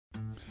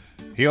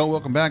Hey all,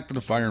 welcome back to the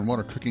Fire and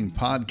Water Cooking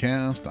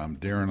Podcast. I'm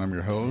Darren, I'm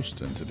your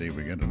host, and today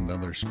we got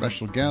another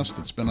special guest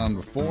that's been on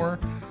before,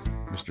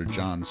 Mr.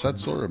 John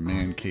Setzler of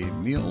Man Cave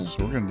Meals.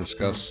 We're going to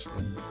discuss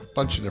a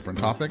bunch of different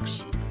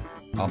topics.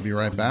 I'll be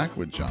right back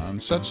with John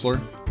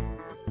Setzler.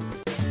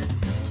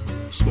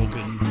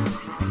 Smoking,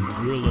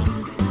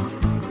 grilling,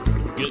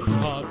 getting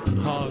hot and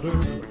hotter,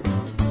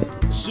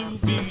 sous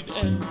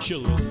vide and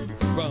chilling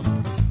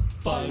from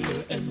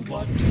Fire and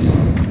Water.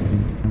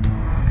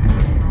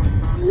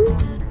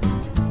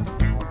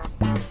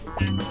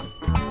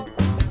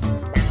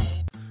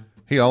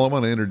 Hey all, I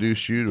want to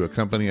introduce you to a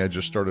company I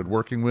just started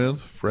working with,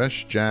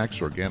 Fresh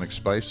Jack's Organic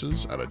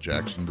Spices out of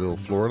Jacksonville,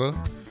 Florida.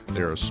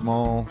 They're a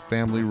small,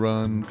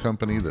 family-run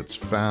company that's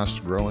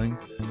fast-growing.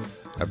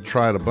 I've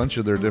tried a bunch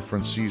of their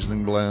different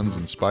seasoning blends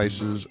and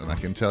spices, and I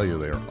can tell you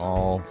they're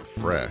all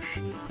fresh,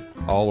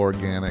 all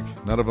organic.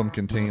 None of them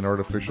contain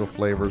artificial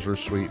flavors or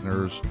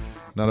sweeteners.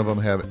 None of them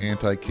have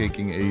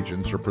anti-caking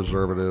agents or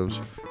preservatives.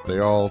 They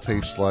all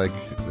taste like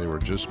they were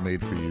just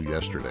made for you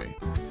yesterday.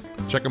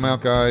 Check them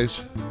out,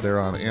 guys. They're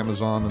on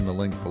Amazon in the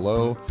link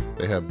below.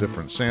 They have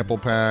different sample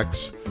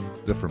packs,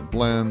 different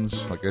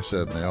blends. Like I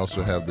said, they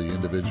also have the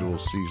individual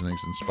seasonings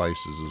and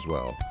spices as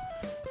well.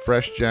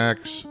 Fresh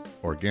Jack's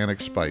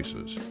Organic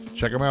Spices.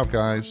 Check them out,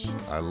 guys.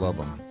 I love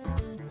them.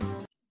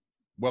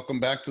 Welcome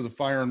back to the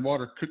Fire and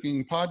Water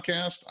Cooking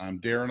Podcast. I'm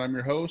Darren, I'm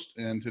your host,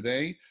 and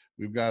today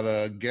we've got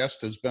a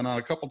guest that's been on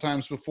a couple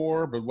times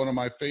before, but one of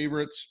my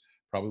favorites,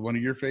 probably one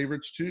of your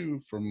favorites too,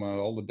 from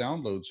all the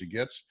downloads he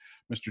gets,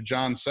 Mr.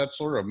 John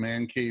Setzler of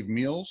Man Cave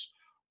Meals.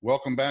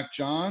 Welcome back,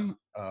 John.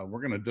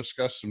 We're going to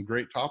discuss some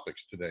great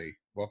topics today.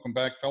 Welcome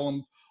back. Tell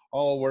them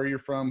all where you're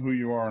from, who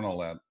you are, and all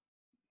that.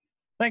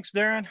 Thanks,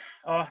 Darren.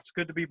 It's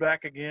good to be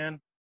back again.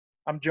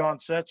 I'm John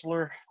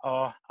Setzler.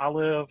 I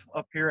live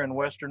up here in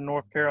western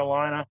North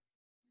Carolina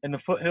in the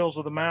foothills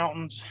of the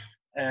mountains,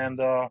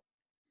 and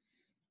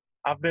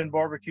I've been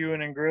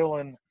barbecuing and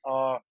grilling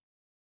for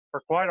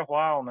quite a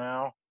while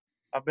now.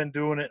 I've been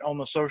doing it on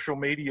the social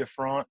media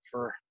front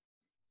for,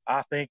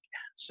 I think,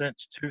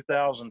 since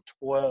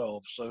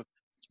 2012. So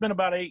it's been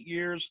about 8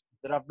 years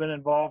that I've been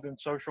involved in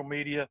social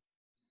media,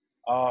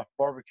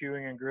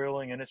 barbecuing and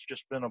grilling, and it's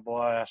just been a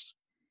blast.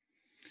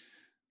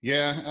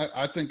 Yeah,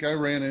 I think I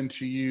ran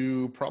into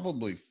you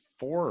probably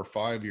 4 or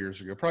 5 years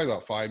ago, probably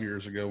about 5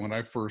 years ago when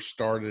I first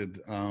started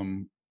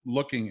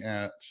looking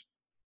at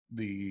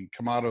the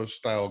Kamado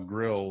style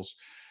grills,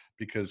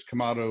 because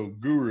Kamado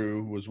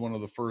Guru was one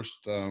of the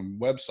first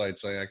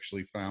websites I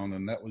actually found,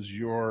 and that was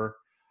your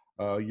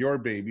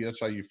baby.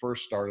 That's how you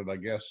first started, I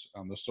guess,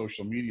 on the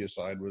social media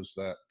side, was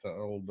that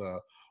old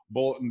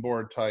bulletin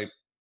board type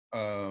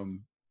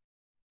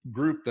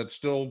group that's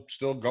still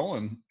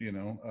going, you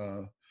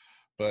know.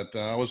 But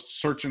I was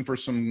searching for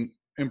some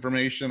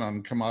information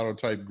on Kamado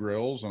type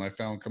grills, and I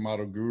found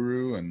Kamado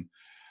Guru and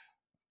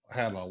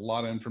had a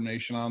lot of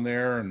information on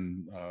there,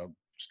 and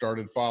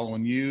started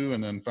following you,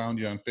 and then found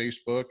you on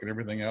Facebook and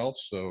everything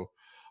else. So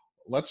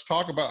let's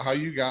talk about how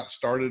you got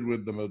started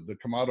with the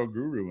Kamado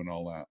Guru and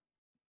all that.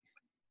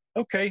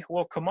 Okay,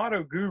 well,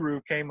 Kamado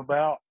Guru came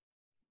about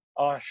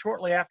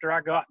shortly after I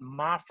got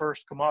my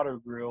first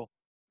Kamado grill,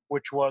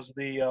 which was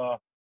the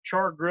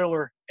Char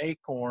Griller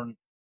Acorn.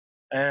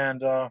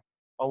 And a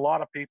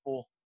lot of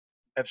people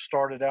have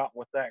started out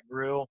with that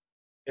grill.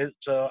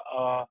 It's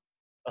a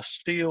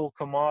steel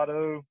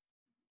Kamado,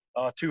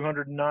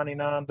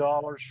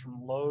 $299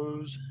 from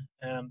Lowe's,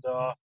 and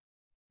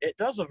it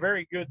does a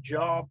very good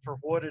job for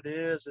what it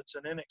is. It's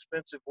an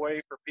inexpensive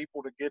way for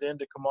people to get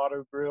into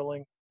Kamado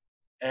grilling,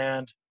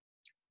 and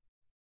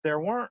there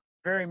weren't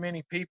very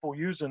many people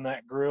using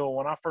that grill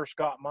when I first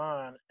got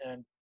mine,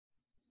 and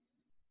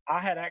I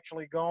had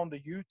actually gone to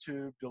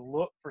YouTube to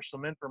look for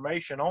some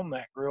information on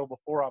that grill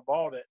before I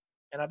bought it,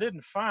 and I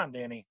didn't find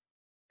any,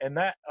 and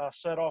that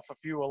set off a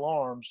few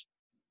alarms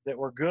that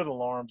were good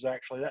alarms,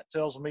 actually. That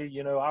tells me,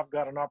 you know, I've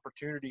got an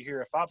opportunity here.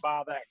 If I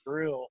buy that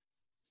grill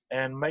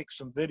and make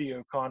some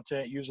video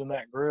content using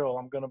that grill,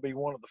 I'm going to be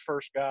one of the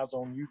first guys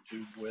on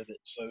YouTube with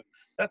it. So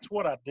that's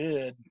what I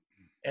did.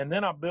 And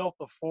then I built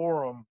the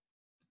forum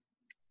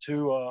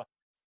to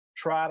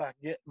try to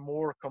get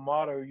more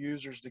Kamado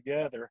users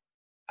together.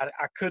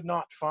 I could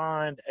not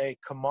find a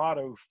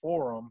Kamado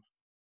forum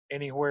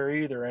anywhere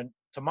either. And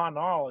to my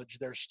knowledge,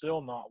 there's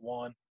still not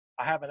one.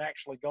 I haven't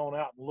actually gone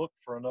out and looked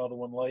for another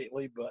one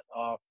lately, but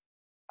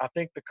I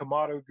think the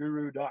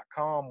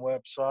KamadoGuru.com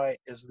website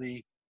is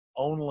the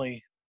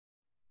only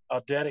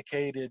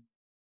dedicated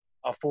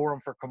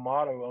forum for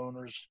Kamado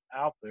owners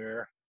out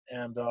there.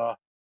 And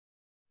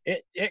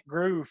it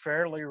grew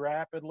fairly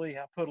rapidly.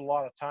 I put a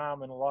lot of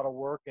time and a lot of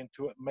work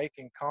into it,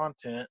 making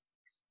content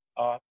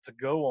to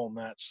go on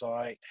that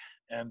site,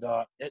 and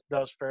it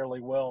does fairly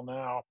well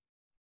now.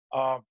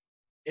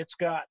 It's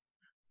got,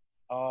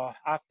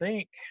 I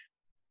think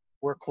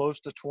we're close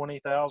to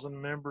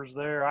 20,000 members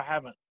there. I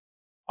haven't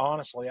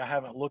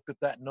looked at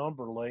that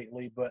number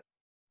lately, but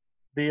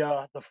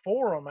the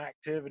forum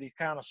activity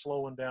kind of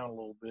slowing down a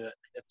little bit.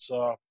 It's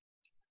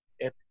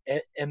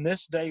in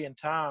this day and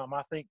time,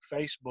 I think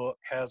Facebook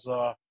has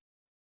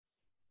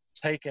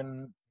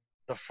taken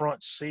the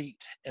front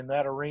seat in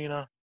that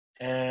arena,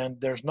 and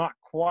there's not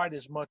quite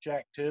as much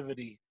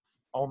activity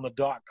on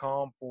the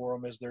 .com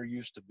forum as there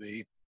used to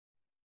be.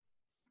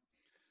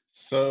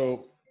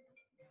 So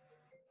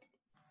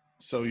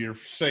you're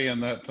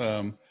saying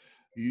that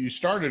you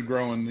started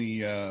growing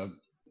the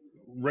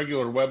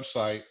regular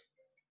website,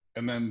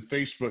 and then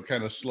Facebook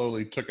kind of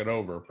slowly took it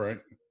over, right?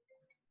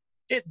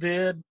 It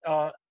did.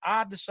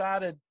 I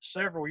decided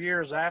several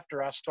years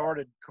after I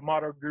started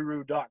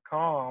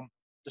KamadoGuru.com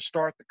to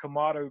start the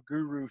Kamado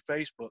Guru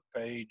Facebook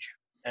page.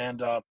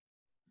 And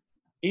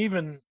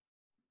even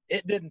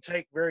it didn't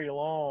take very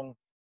long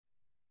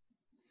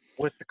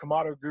with the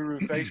Kamado Guru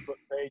Facebook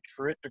page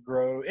for it to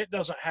grow. It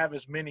doesn't have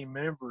as many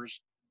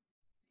members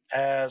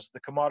as the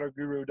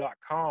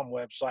KamadoGuru.com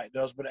website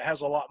does, but it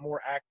has a lot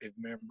more active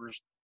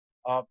members.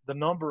 The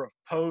number of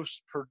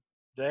posts per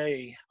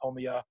day on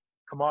the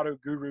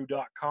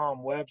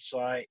KamadoGuru.com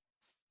website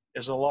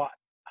is a lot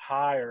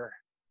higher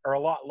or a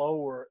lot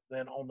lower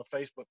than on the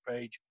Facebook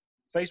page.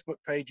 Facebook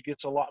page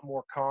gets a lot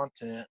more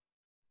content,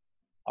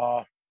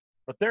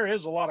 but there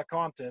is a lot of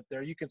content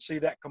there. You can see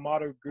that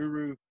Kamado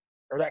Guru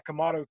or that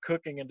Kamado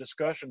Cooking and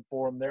Discussion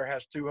Forum there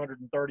has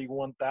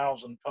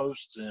 231,000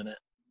 posts in it.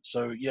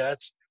 So yeah,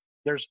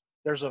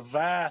 there's a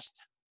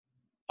vast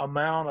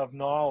amount of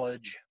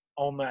knowledge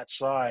on that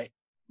site.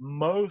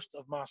 Most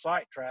of my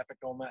site traffic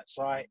on that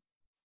site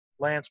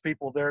lands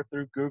people there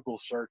through Google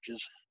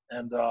searches,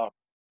 and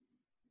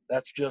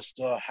that's just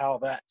how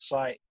that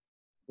site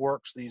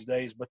works these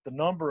days. But the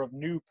number of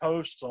new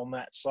posts on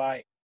that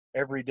site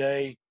every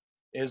day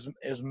is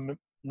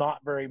not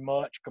very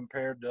much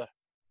compared to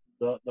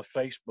the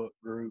Facebook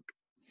group.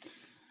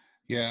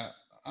 Yeah.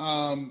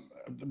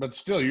 But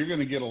still, you're going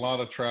to get a lot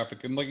of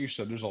traffic. And like you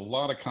said, there's a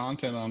lot of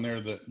content on there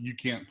that you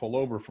can't pull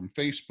over from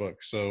Facebook.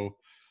 So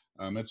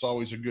it's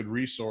always a good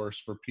resource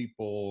for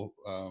people.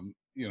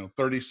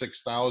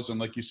 36,000,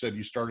 like you said,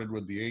 you started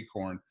with the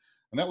Acorn.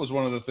 And that was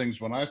one of the things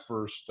when I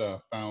first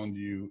found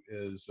you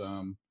is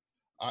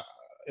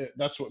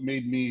that's what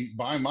made me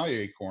buy my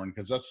Acorn,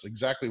 because that's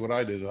exactly what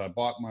I did. I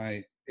bought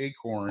my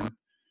Acorn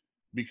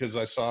because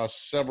I saw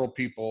several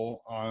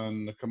people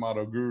on the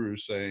Kamado Guru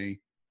say,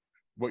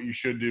 what you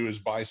should do is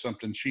buy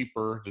something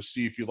cheaper to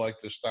see if you like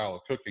this style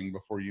of cooking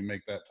before you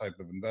make that type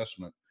of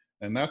investment.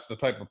 And that's the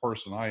type of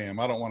person I am.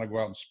 I don't want to go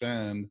out and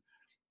spend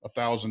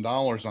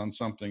 $1,000 on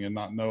something and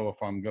not know if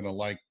I'm going to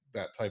like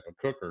that type of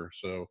cooker.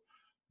 So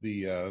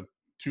the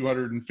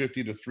 $250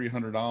 to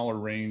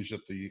 $300 range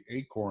that the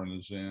Acorn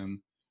is in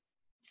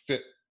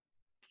fit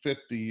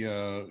the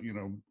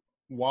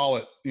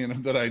wallet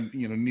that I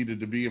needed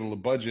to be able to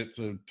budget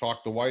to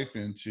talk the wife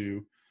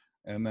into,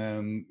 and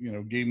then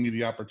gave me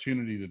the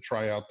opportunity to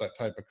try out that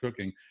type of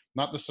cooking.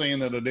 Not to saying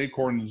that an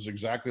Acorn is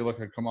exactly like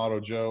a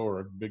Kamado Joe or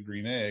a Big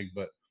Green Egg,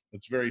 but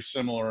it's very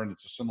similar, and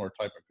it's a similar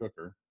type of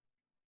cooker.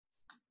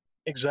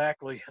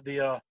 Exactly.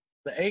 The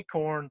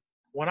Acorn,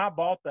 when I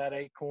bought that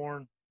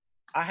Acorn,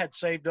 I had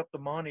saved up the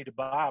money to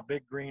buy a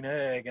Big Green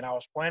Egg, and I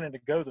was planning to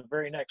go the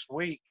very next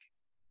week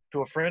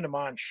to a friend of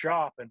mine's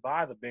shop and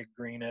buy the Big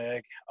Green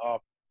Egg.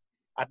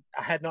 I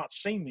had not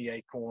seen the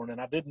Acorn,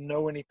 and I didn't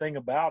know anything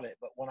about it.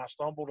 But when I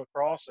stumbled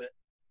across it,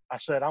 I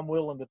said, I'm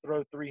willing to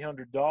throw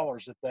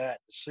 $300 at that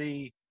to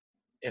see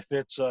if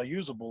it's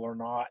usable or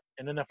not.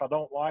 And then if I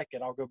don't like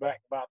it, I'll go back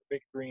and buy the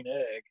Big Green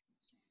Egg.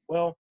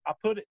 Well, I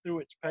put it through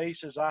its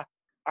paces. I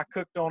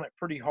cooked on it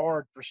pretty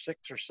hard for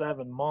 6 or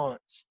 7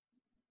 months,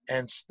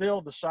 and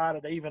still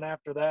decided even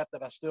after that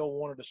I still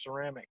wanted a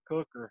ceramic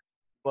cooker.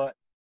 But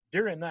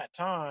during that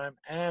time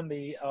and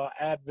the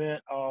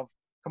advent of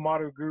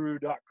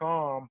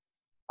KamadoGuru.com,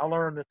 I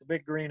learned that the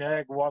Big Green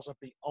Egg wasn't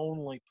the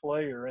only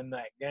player in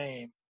that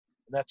game.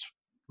 And that's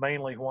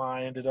mainly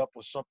why I ended up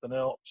with something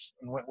else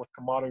and went with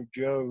Kamado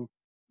Joe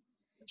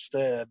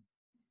instead.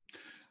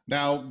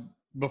 Now,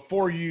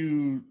 before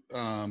you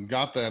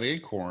got that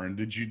Acorn,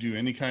 did you do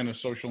any kind of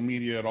social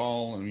media at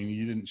all? I mean,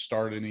 you didn't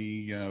start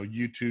any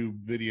YouTube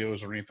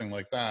videos or anything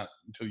like that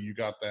until you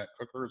got that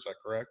cooker. Is that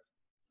correct?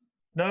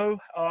 No,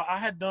 I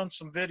had done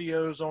some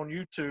videos on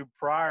YouTube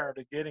prior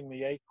to getting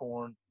the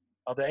Acorn.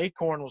 The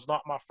Acorn was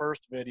not my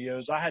first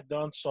videos. I had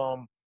done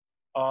some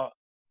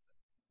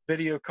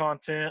video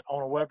content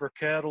on a Weber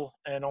kettle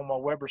and on my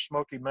Weber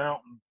Smoky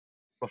Mountain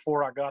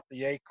before I got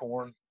the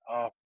Acorn.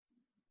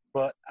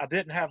 But I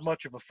didn't have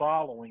much of a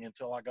following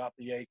until I got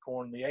the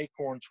Acorn. The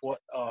Acorn's what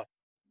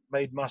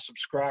made my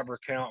subscriber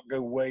count go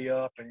way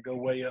up and go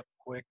way up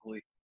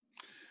quickly.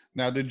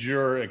 Now, did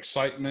your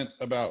excitement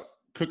about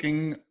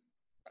cooking,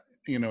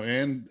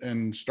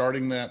 and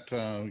starting that,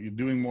 you're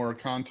doing more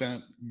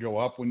content go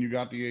up when you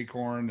got the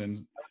Acorn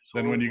and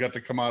then when you got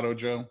the Kamado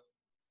Joe?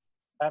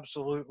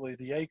 Absolutely.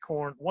 The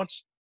Acorn,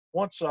 once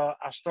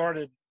I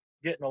started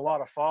getting a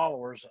lot of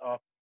followers,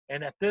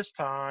 and at this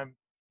time,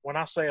 when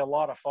I say a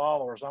lot of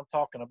followers, I'm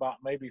talking about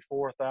maybe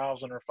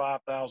 4,000 or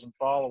 5,000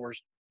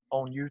 followers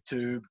on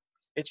YouTube.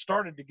 It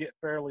started to get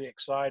fairly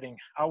exciting.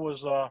 I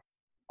was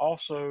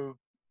also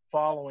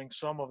following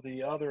some of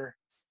the other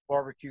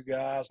barbecue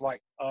guys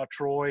like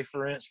Troy,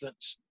 for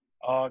instance,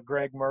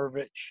 Greg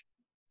Mervich,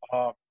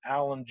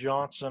 Alan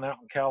Johnson out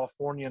in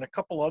California, and a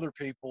couple other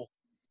people.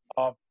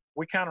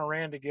 We kind of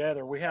ran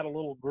together. We had a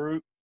little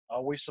group.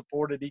 We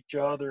supported each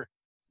other,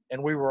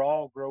 and we were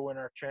all growing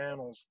our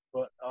channels.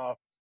 But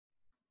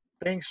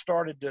things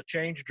started to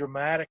change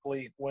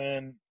dramatically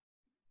when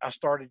I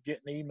started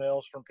getting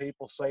emails from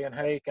people saying,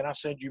 "Hey, can I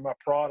send you my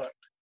product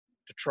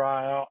to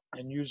try out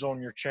and use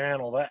on your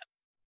channel?"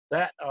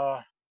 That's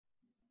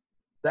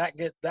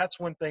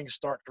when things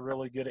start to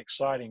really get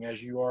exciting,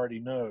 as you already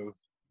know.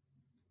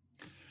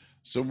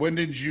 So when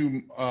did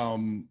you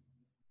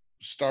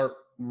start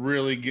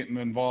really getting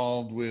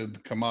involved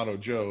with Kamado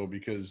Joe?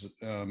 Because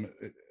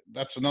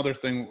that's another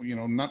thing, you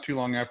know, not too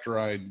long after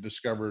I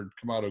discovered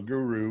Kamado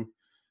Guru,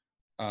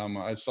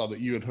 I saw that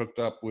you had hooked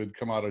up with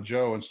Kamado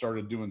Joe and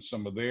started doing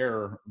some of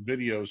their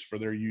videos for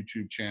their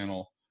YouTube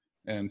channel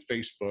and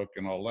Facebook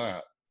and all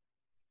that.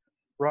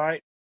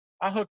 Right.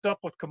 I hooked up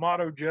with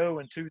Kamado Joe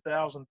in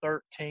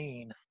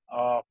 2013,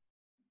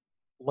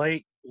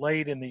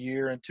 late in the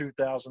year in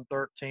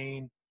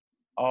 2013.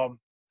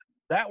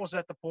 That was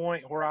at the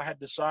point where I had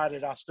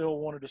decided I still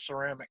wanted a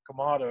ceramic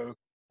Kamado,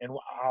 and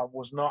I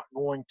was not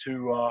going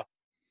to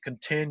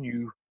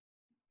continue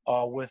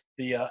with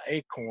the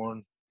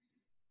Acorn.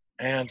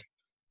 And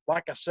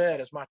like I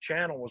said, as my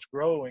channel was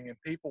growing and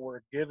people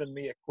were giving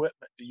me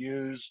equipment to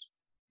use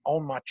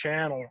on my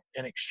channel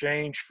in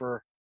exchange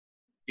for,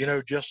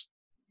 just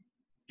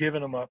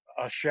giving them a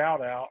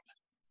shout out,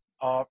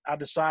 I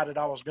decided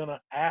I was going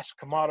to ask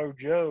Kamado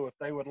Joe if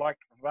they would like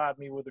to provide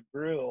me with a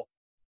grill,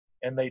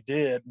 and they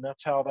did, and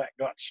that's how that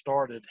got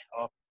started.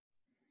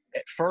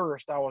 At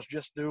first, I was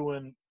just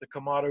doing the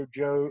Kamado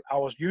Joe. I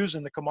was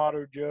using the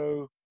Kamado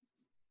Joe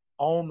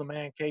on the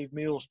Man Cave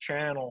Meals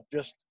channel,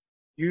 just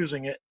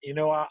using it.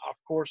 I, of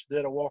course,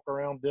 did a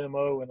walk-around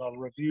demo and a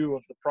review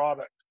of the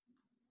product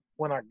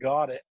when I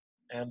got it,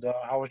 and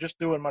I was just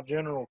doing my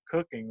general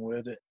cooking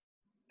with it,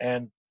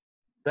 and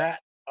that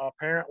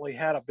apparently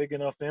had a big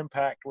enough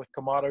impact with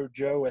Kamado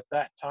Joe at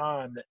that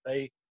time that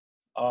they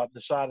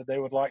decided they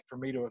would like for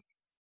me to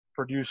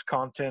produce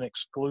content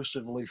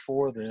exclusively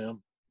for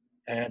them.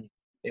 And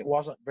it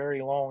wasn't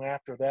very long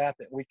after that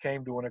that we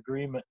came to an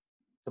agreement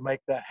to make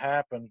that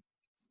happen.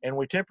 And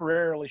we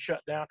temporarily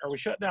shut down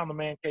the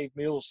Man Cave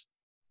Meals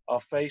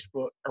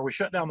Facebook, or we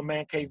shut down the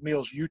Man Cave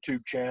Meals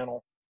YouTube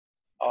channel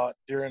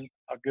during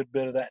a good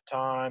bit of that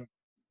time,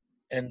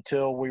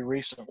 until we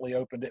recently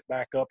opened it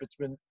back up. It's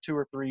been 2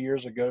 or 3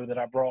 years ago that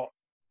I brought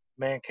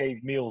Man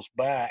Cave Meals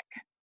back,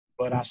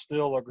 but I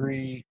still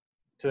agree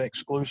to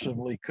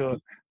exclusively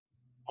cook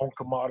on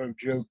Kamado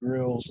Joe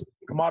grills,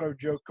 Kamado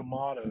Joe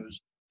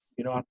Kamados.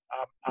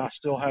 I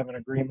still have an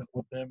agreement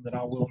with them that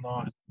I will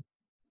not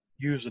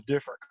use a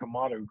different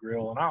Kamado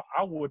grill, and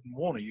I wouldn't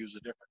want to use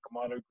a different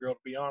Kamado grill, to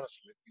be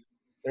honest with you.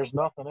 There's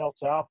nothing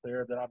else out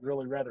there that I'd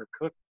really rather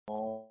cook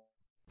on.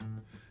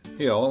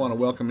 Hey, all, I want to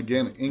welcome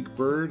again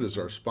Inkbird as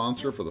our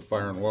sponsor for the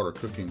Fire and Water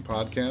Cooking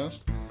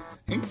Podcast.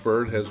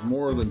 Inkbird has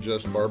more than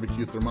just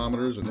barbecue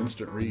thermometers and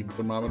instant read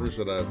thermometers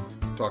that I've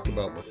talked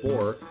about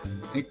before.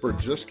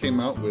 Inkbird just came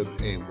out with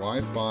a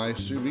Wi-Fi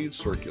sous vide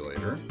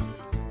circulator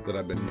that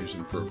I've been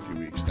using for a few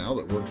weeks now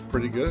that works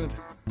pretty good.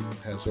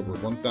 Has over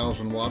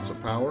 1,000 watts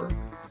of power.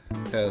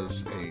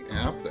 Has an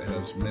app that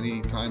has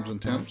many times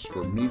and temps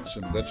for meats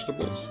and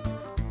vegetables.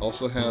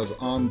 Also has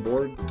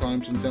onboard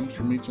times and temps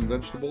for meats and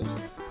vegetables.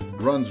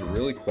 Runs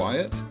really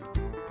quiet.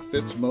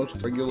 Fits most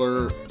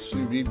regular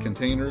sous vide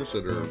containers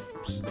that are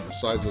the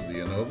size of the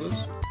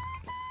Innovas.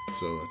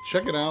 So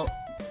check it out.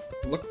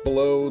 Look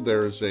below.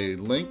 There's a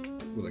link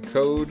with a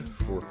code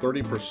for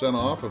 30%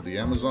 off of the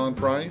Amazon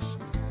price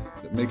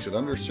that makes it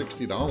under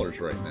 $60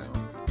 right now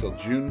till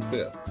June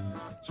 5th.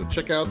 So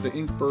check out the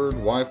Inkbird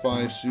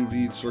Wi-Fi sous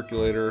vide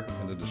circulator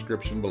in the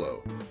description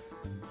below.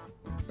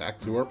 Back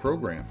to our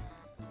program.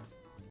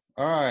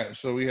 All right,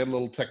 so we had a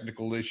little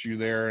technical issue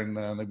there, and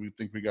we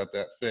think we got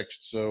that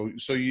fixed. So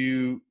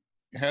you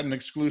had an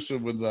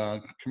exclusive with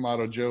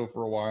Kamado Joe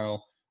for a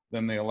while.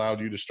 Then they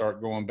allowed you to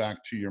start going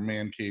back to your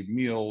Man Cave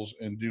Meals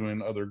and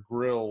doing other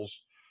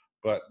grills,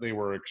 but they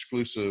were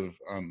exclusive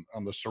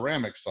on the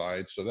ceramic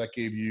side. So that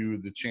gave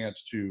you the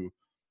chance to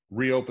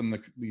reopen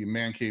the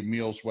Man Cave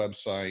Meals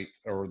website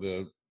or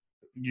the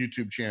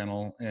YouTube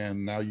channel,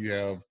 and now you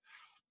have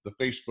the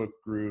Facebook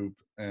group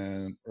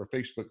or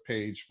Facebook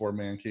page for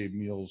Man Cave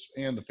Meals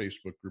and the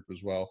Facebook group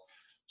as well.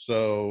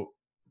 So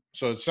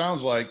it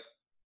sounds like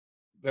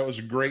that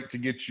was great to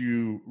get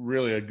you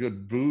really a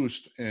good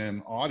boost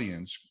in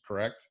audience,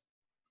 correct?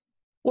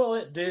 Well,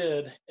 it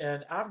did,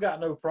 and I've got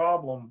no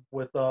problem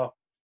with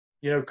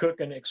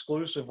cooking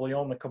exclusively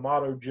on the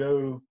Kamado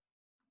Joe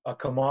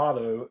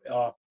Kamado.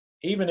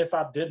 Even if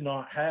I did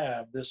not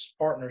have this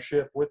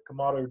partnership with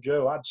Kamado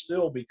Joe, I'd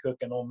still be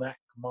cooking on that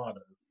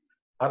Kamado.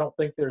 I don't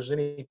think there's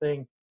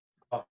anything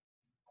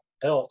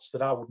else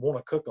that I would want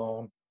to cook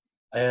on.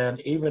 And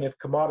even if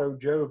Kamado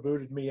Joe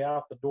booted me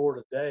out the door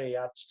today,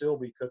 I'd still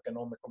be cooking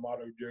on the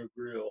Kamado Joe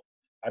grill.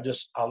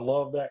 I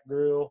love that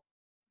grill,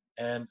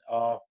 and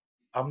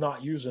I'm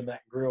not using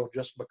that grill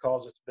just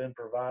because it's been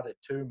provided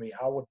to me.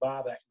 I would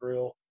buy that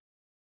grill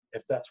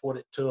if that's what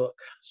it took.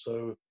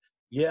 So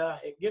Yeah,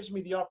 it gives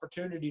me the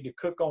opportunity to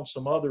cook on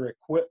some other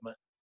equipment.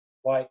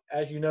 Like,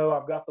 as you know,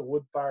 I've got the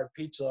wood-fired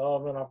pizza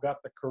oven. I've got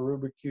the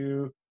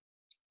BBQ.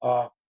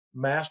 Uh,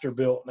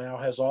 Masterbuilt now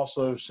has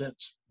also,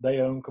 since they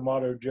own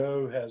Kamado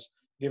Joe, has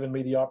given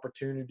me the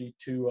opportunity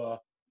to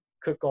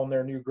cook on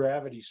their new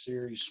Gravity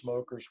Series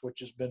smokers, which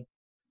has been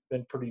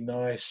pretty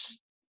nice.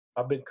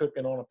 I've been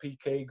cooking on a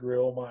PK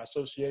grill. My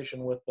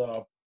association with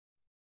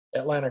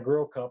Atlanta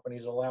Grill Company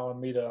is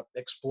allowing me to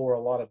explore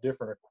a lot of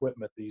different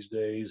equipment these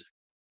days.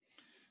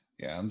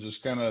 Yeah, I'm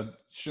just kind of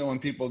showing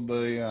people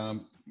the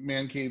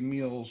Man Cave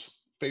Meals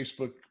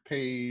Facebook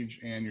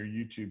page and your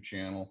YouTube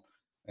channel,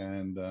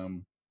 and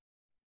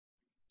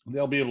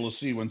they'll be able to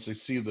see once they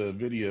see the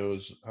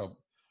videos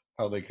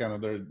how they kind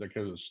of they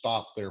kind of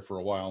stop there for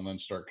a while and then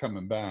start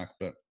coming back.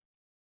 But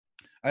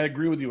I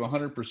agree with you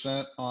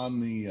 100% on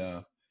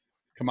the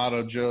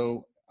Kamado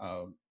Joe.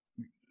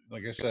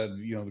 Like I said,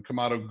 you know, the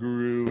Kamado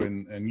Guru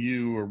and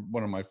you are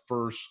one of my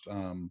first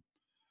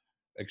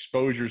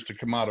exposures to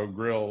Kamado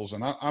grills,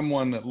 and I'm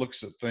one that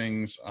looks at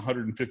things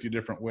 150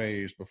 different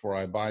ways before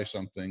I buy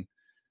something,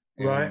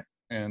 Right.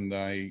 and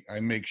I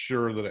make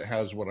sure that it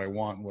has what I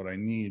want and what I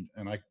need,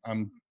 and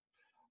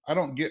I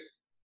don't get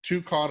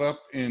too caught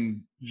up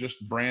in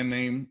just brand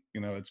name.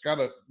 You know,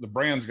 the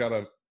brand's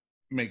gotta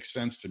make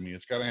sense to me.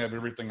 It's gotta have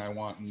everything I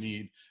want and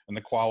need, and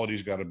the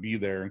quality's gotta be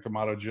there. And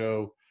Kamado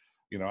Joe,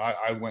 you know,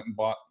 I went and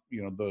bought,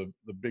 you know,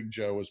 the Big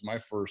Joe was my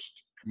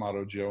first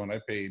Kamado Joe, and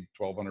I paid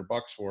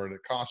 $1,200 for it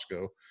at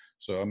Costco.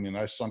 So I mean,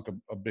 I sunk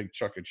a big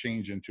chunk of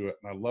change into it,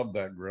 and I love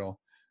that grill.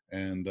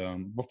 And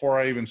before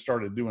I even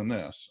started doing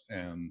this,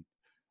 and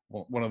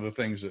one of the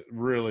things that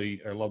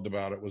really I loved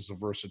about it was the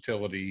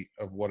versatility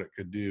of what it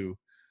could do.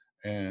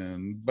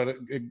 And but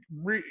it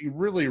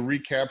really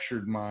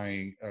recaptured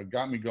my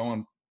got me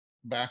going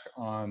back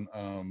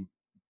on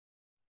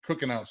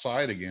cooking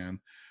outside again,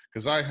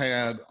 because I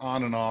had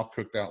on and off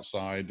cooked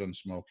outside, done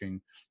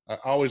smoking. I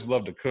always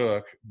loved to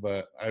cook,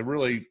 but I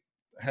really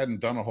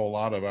hadn't done a whole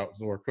lot of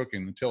outdoor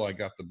cooking until I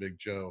got the Big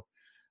Joe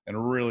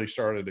and really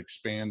started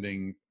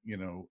expanding, you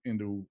know,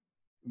 into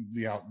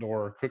the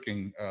outdoor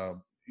cooking.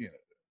 You know,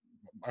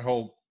 my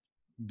whole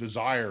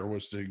desire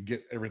was to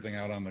get everything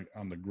out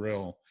on the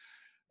grill.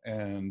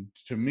 And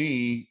to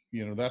me,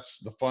 you know, that's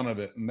the fun of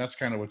it, and that's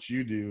kind of what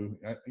you do.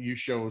 You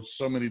show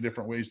so many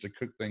different ways to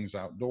cook things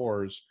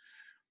outdoors,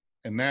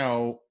 and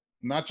now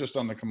not just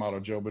on the Kamado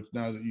Joe, but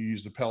now that you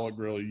use the pellet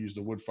grill, you use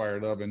the wood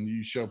fired oven,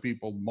 you show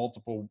people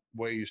multiple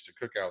ways to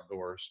cook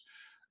outdoors.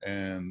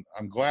 And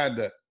I'm glad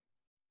that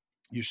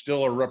you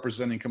still are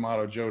representing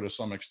Kamado Joe to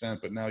some extent,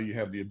 but now you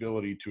have the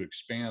ability to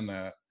expand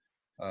that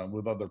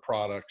with other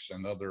products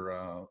and other,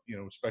 you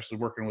know, especially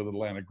working with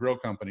Atlanta Grill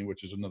Company,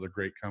 which is another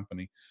great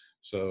company.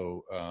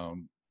 So,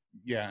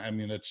 yeah, I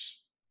mean,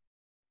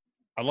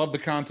 I love the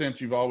content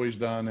you've always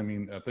done. I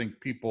mean, I think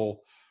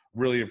people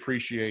really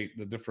appreciate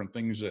the different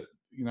things that,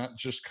 you know, not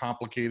just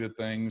complicated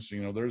things.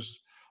 You know,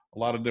 there's a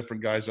lot of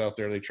different guys out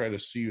there. They try to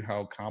see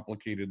how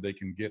complicated they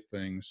can get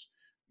things,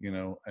 you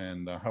know,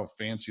 and how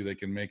fancy they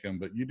can make them.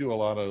 But you do a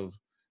lot of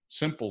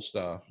simple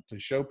stuff to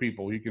show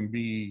people you can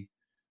be,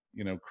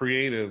 you know,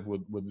 creative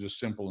with just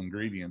simple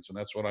ingredients. And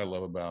that's what I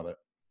love about it.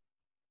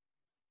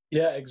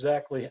 Yeah,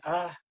 exactly.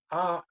 I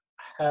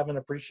have an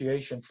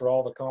appreciation for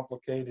all the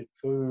complicated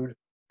food.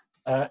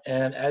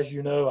 And as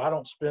you know, I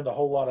don't spend a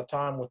whole lot of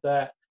time with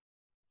that.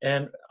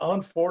 And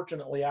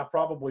unfortunately, I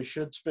probably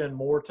should spend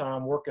more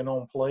time working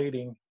on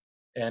plating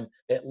and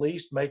at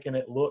least making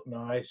it look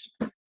nice.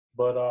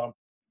 But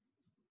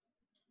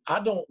I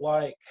don't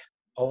like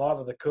a lot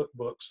of the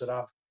cookbooks that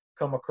I've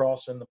come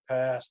across in the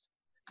past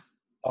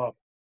uh,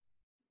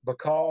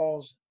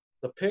 because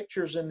the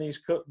pictures in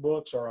these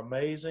cookbooks are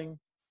amazing.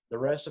 The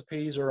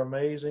recipes are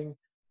amazing,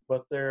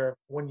 but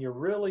when you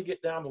really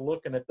get down to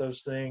looking at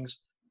those things,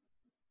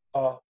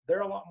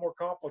 they're a lot more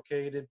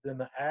complicated than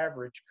the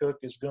average cook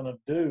is going to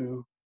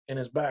do in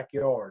his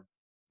backyard.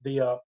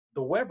 The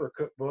Weber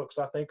cookbooks,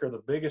 I think, are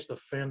the biggest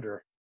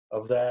offender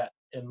of that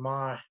in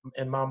my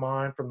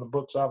mind from the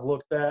books I've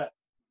looked at.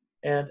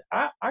 And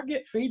I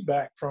get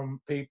feedback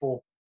from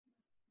people,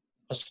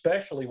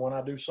 especially when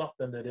I do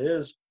something that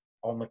is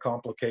on the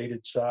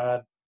complicated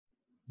side.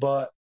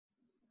 But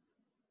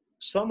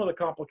some of the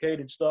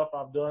complicated stuff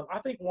I've done, I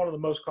think one of the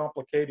most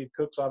complicated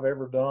cooks I've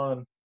ever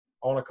done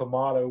on a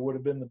Kamado would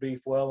have been the beef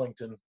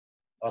Wellington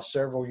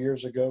several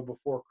years ago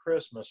before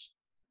Christmas.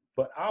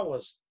 But I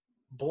was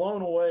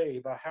blown away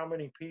by how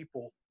many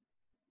people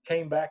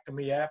came back to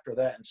me after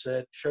that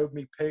and showed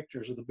me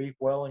pictures of the beef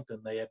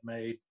Wellington they had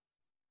made.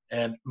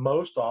 And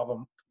most of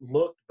them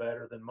looked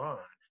better than mine.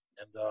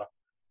 And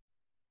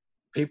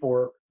people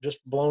were just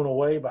blown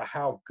away by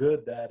how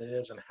good that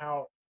is and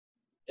how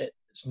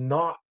it's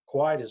not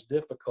quite as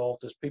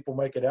difficult as people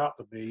make it out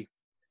to be.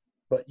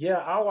 But yeah,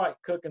 I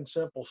like cooking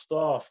simple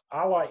stuff.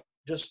 I like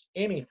just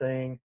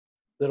anything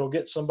that'll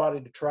get somebody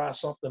to try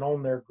something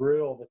on their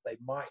grill that they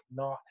might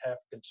not have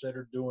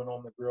considered doing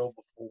on the grill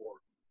before.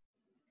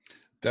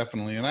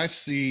 Definitely. And I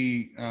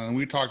see,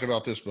 we talked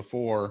about this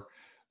before,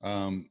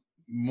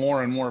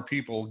 more and more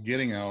people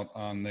getting out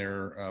on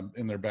their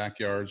in their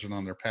backyards and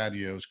on their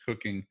patios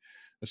cooking,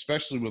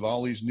 especially with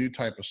all these new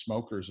type of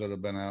smokers that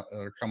have been out,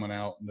 that are coming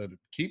out, and that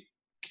keep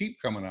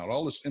coming out.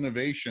 All this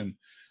innovation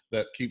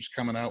that keeps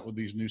coming out with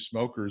these new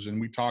smokers.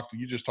 And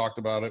you just talked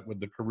about it with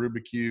the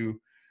BBQ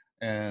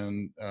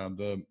and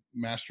the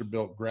Master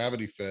Built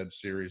Gravity Fed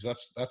series.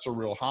 That's a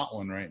real hot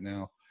one right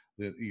now.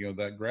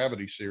 That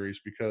Gravity series,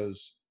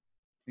 because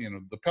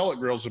the pellet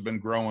grills have been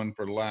growing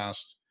for the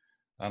last,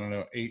 I don't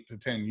know, 8 to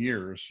 10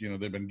 years.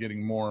 They've been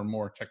getting more and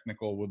more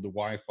technical with the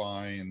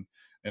Wi-Fi and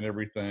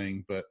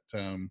everything. But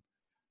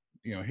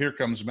here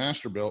comes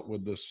Masterbuilt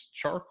with this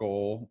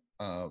charcoal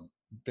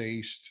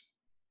based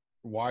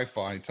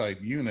Wi-Fi type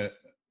unit,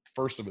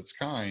 first of its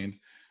kind,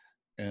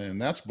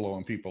 and that's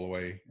blowing people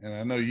away. And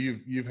I know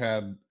you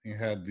had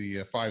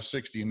the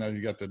 560, and now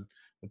you got the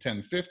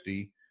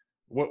 1050.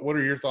 What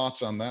are your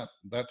thoughts on that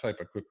type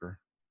of cooker?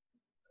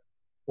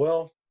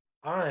 Well,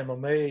 I am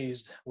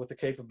amazed with the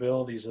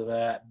capabilities of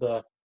that.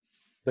 The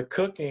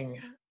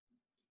cooking,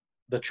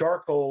 the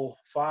charcoal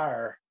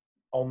fire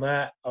on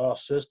that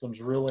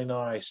system's really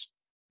nice.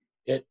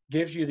 It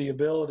gives you the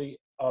ability.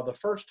 The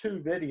first 2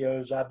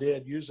 videos I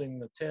did using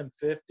the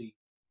 1050.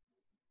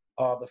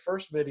 The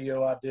first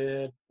video I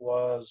did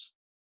was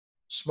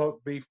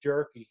smoked beef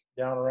jerky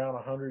down around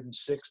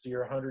 160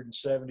 or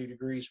 170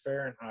 degrees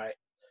Fahrenheit,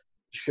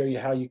 to show you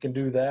how you can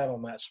do that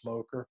on that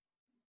smoker.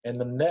 And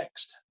the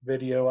next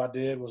video I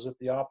did was at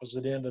the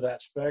opposite end of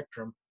that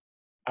spectrum.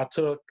 I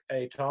took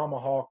a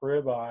tomahawk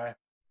ribeye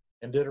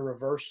and did a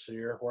reverse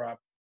sear where I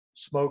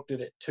smoked it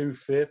at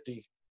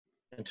 250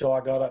 until I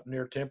got up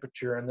near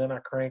temperature, and then I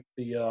cranked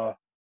the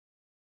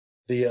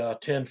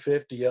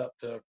 1050 up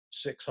to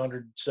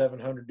 600,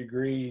 700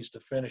 degrees to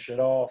finish it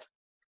off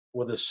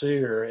with a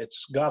sear.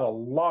 It's got a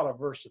lot of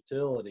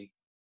versatility,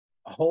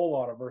 a whole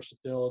lot of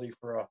versatility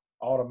for a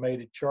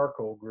automated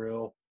charcoal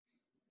grill.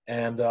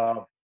 And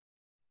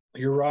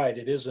you're right,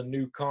 it is a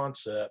new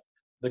concept.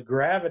 The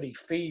gravity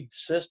feed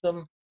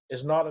system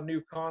is not a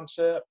new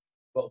concept,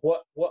 but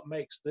what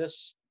makes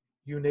this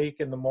unique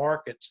in the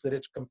market's that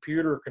it's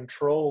computer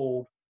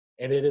controlled,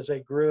 and it is a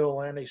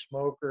grill and a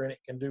smoker, and it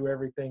can do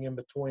everything in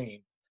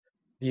between.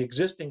 The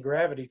existing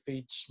gravity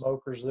feed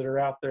smokers that are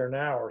out there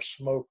now are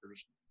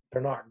smokers.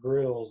 They're not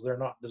grills. They're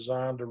not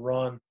designed to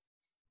run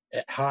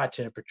at high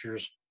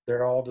temperatures.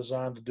 They're all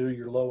designed to do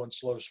your low and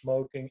slow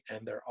smoking,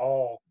 and they're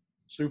all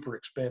super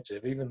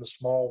expensive, even the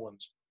small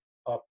ones.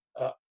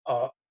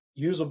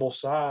 Usable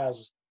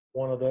size,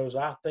 one of those,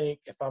 I think,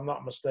 if I'm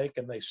not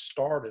mistaken, they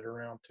started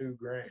around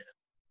 $2,000.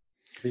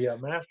 The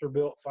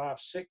Masterbuilt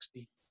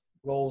 560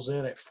 rolls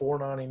in at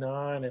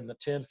 $499, and the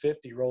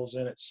 1050 rolls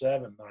in at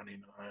 $799.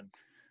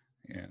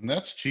 Yeah, and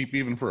that's cheap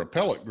even for a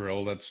pellet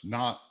grill. That's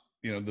not,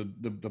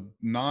 the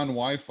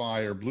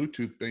non-Wi-Fi or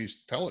Bluetooth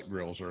based pellet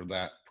grills are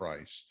that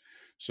price.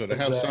 So to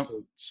have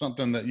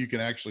something that you can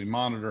actually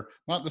monitor,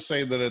 not to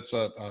say that it's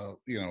a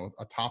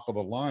top of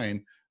the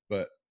line,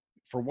 but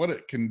for what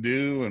it can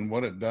do and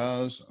what it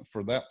does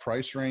for that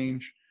price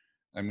range,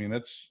 I mean,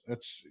 it's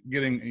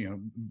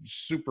getting,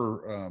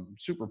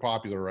 super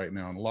popular right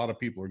now. And a lot of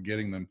people are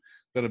getting them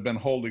that have been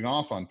holding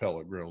off on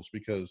pellet grills,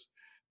 because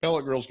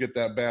pellet grills get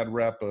that bad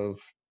rep of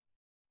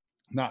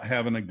not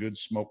having a good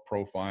smoke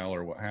profile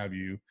or what have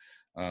you.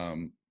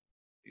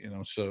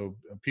 So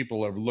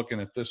people are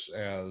looking at this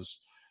as,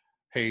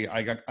 hey,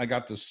 I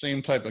got the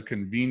same type of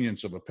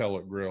convenience of a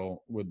pellet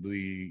grill with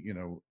the,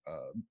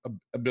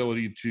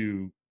 ability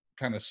to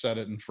kind of set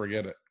it and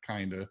forget it,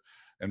 kind of,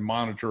 and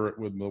monitor it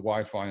with the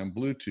Wi-Fi and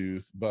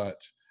Bluetooth, but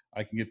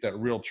I can get that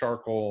real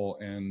charcoal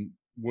and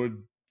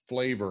wood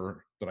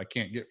flavor that I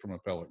can't get from a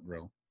pellet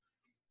grill.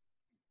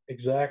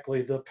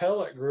 Exactly. The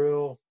pellet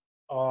grill,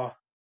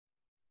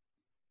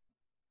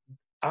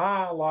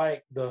 I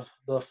like the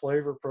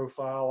flavor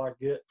profile I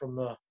get from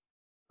the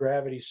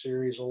Gravity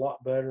series a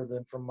lot better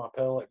than from my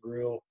pellet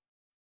grill.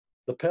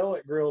 The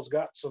pellet grill's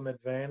got some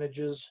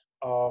advantages,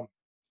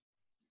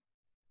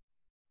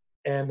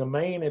 and the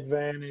main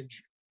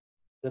advantage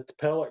that the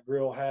pellet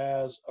grill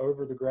has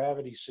over the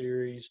Gravity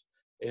series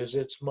is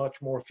it's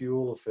much more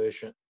fuel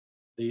efficient.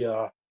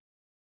 The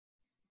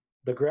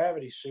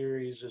Gravity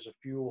series is a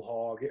fuel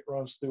hog. It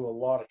runs through a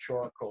lot of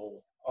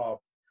charcoal.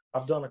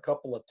 I've done a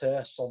couple of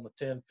tests on the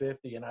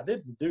 1050, and I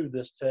didn't do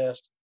this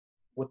test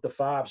with the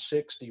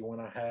 560 when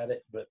I had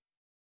it, but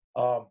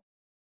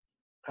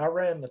I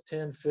ran the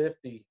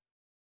 1050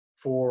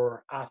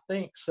 for, I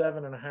think,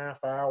 7.5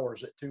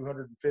 hours at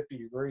 250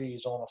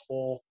 degrees on a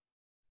full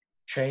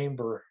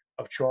chamber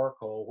of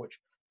charcoal, which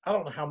I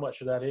don't know how much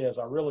that is.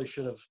 I really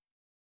should have.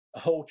 A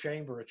whole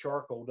chamber of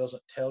charcoal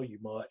doesn't tell you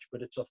much,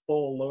 but it's a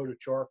full load of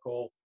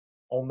charcoal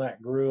on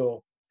that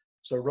grill.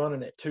 So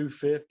running at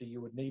 250,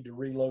 you would need to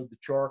reload the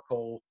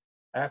charcoal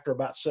after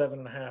about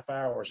 7.5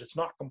 hours. It's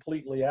not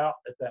completely out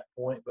at that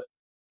point, but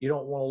you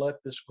don't want to let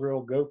this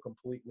grill go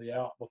completely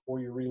out before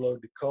you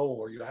reload the coal,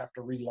 or you'll have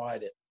to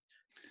relight it.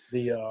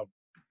 I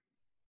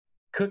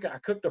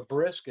cooked a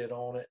brisket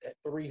on it at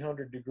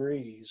 300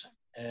 degrees,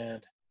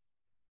 and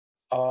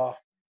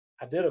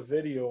I did a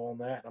video on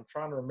that, and I'm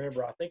trying to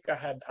remember. I think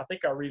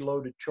I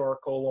reloaded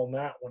charcoal on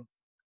that one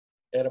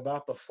at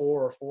about the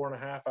 4 or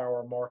 4.5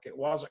 hour mark. It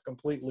wasn't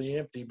completely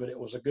empty, but it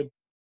was a good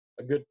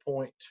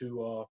point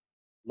to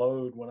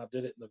load when I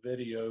did it in the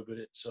video. But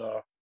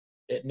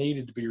it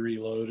needed to be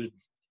reloaded,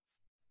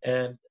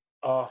 and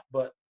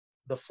but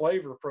the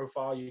flavor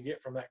profile you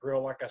get from that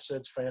grill, like I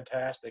said, is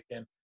fantastic.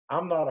 And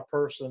I'm not a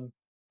person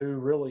who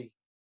really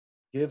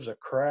gives a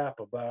crap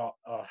about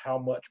how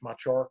much my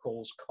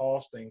charcoal is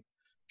costing.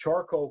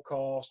 Charcoal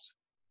cost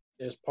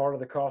is part of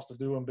the cost of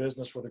doing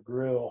business with a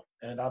grill,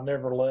 and I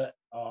never let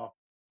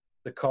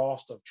the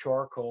cost of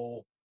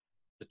charcoal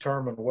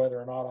determine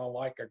whether or not I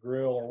like a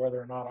grill or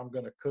whether or not I'm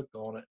going to cook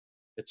on it.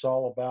 It's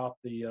all about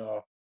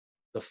the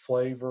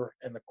flavor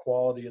and the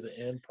quality of the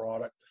end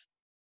product.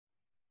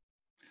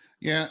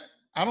 Yeah,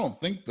 I don't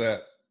think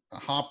that a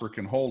hopper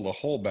can hold a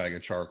whole bag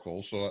of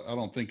charcoal, so I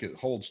don't think it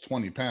holds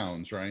 20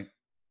 pounds, right?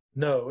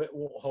 No, it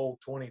won't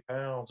hold 20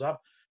 pounds.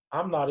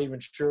 I'm not even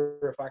sure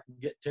if I can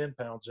get 10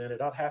 pounds in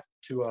it. I'd have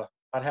to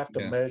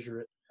Yeah.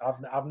 measure it.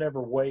 I've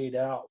never weighed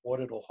out what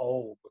it'll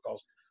hold,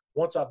 because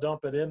once I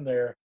dump it in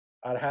there,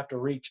 I'd have to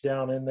reach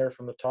down in there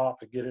from the top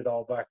to get it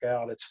all back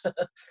out. It's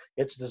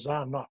it's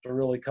designed not to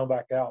really come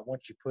back out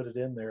once you put it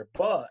in there.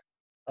 But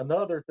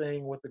another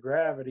thing with the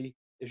gravity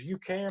is you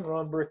can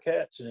run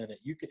briquettes in it.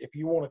 You can, if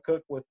you want to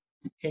cook with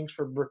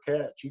Kingsford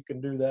briquettes, you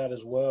can do that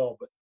as well.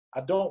 But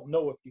I don't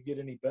know if you get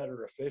any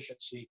better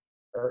efficiency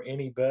or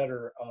any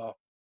better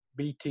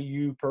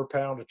BTU per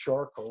pound of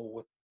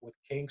charcoal with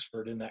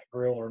Kingsford in that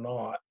grill or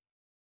not.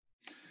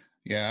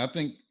 Yeah, I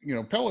think,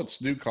 pellets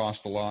do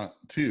cost a lot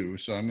too.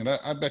 So, I mean,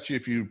 I bet you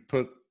if you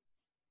put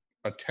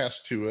a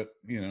test to it,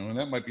 and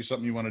that might be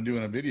something you want to do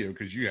in a video,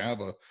 because you have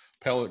a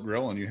pellet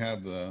grill and you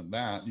have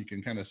that, you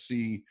can kind of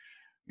see,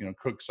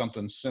 cook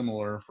something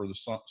similar for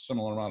the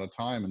similar amount of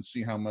time and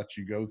see how much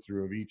you go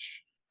through of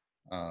each,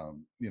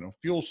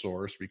 fuel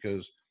source,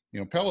 because,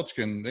 pellets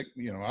can,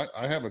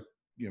 I have a,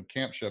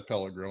 camp chef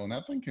pellet grill, and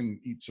that thing can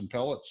eat some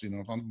pellets,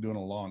 if I'm doing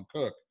a long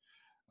cook.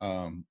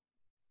 Um,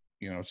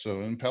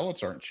 and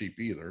pellets aren't cheap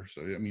either.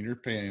 So, I mean, you're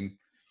paying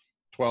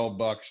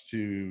 $12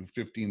 to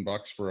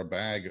 $15 for a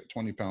bag, a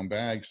 20-pound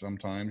bag.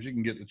 Sometimes you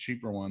can get the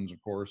cheaper ones, of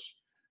course,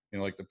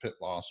 like the Pit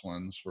Boss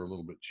ones for a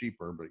little bit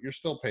cheaper, but you're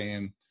still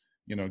paying,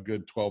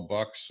 good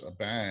 $12 a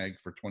bag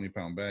for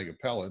 20-pound bag of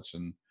pellets.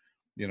 And,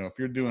 if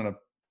you're doing a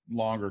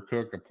longer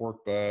cook, a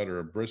pork butt or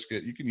a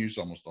brisket, you can use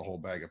almost a whole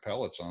bag of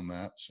pellets on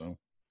that. So,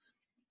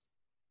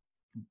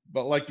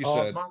 but like you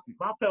said,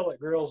 My pellet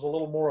grill is a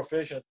little more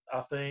efficient, I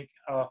think,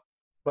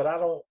 but I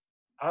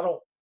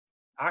don't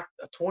a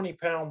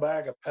 20-pound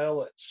bag of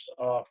pellets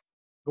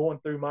going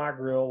through my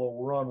grill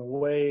will run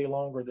way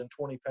longer than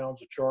 20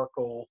 pounds of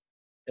charcoal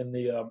in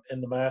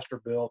the master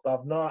built.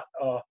 I've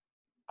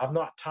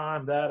not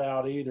timed that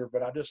out either,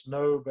 but I just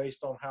know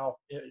based on how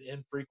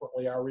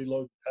infrequently I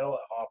reload the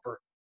pellet hopper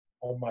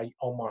on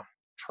my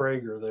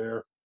Traeger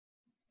there.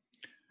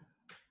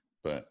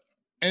 but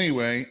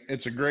anyway,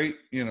 it's a great,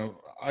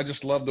 I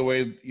just love the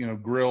way,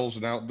 grills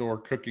and outdoor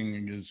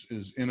cooking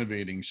is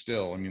innovating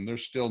still. I mean,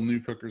 there's still new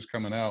cookers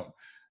coming out,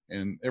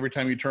 and every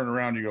time you turn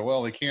around, you go,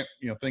 well, they can't,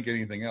 think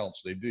anything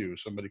else. They do.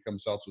 Somebody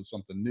comes out with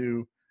something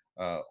new,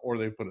 or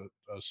they put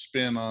a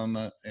spin on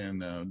it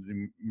and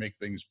make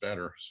things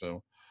better.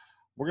 So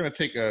we're going to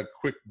take a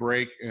quick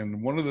break.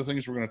 And one of the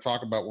things we're going to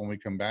talk about when we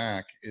come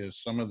back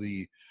is some of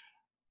the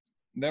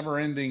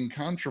never-ending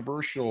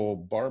controversial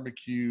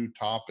barbecue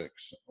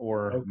topics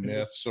or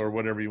myths or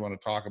whatever you want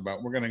to talk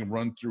about. We're going to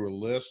run through a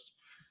list,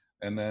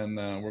 and then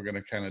we're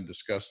going to kind of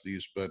discuss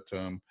these. But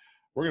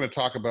we're going to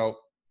talk about,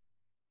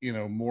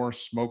 more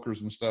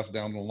smokers and stuff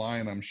down the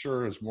line, I'm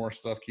sure, as more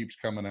stuff keeps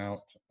coming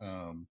out.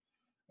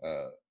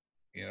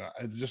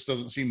 It just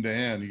doesn't seem to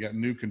end. You got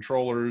new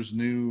controllers,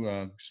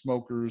 new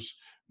smokers,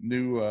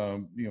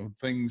 new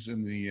things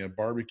in the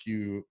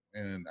barbecue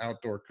and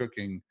outdoor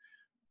cooking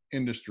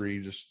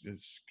industry. Just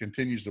it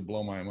continues to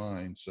blow my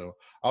mind. So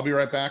I'll be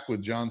right back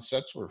with John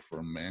Setzler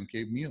from Man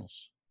Cave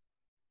Meals.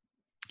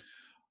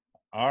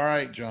 All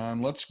right,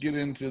 John, let's get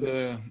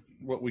into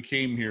what we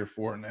came here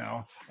for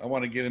now. I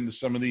want to get into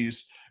some of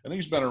these, and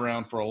these been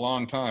around for a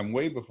long time,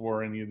 way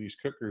before any of these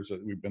cookers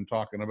that we've been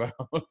talking about.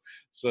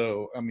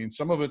 So, I mean,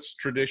 some of it's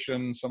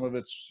tradition, some of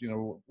it's,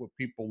 what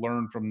people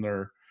learn from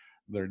their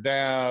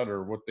dad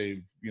or what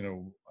they've,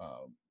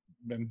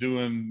 been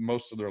doing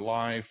most of their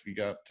life. You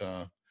got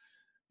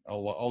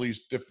all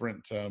these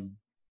different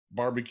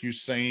barbecue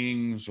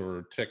sayings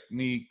or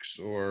techniques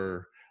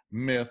or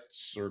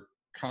myths or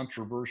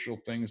controversial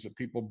things that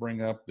people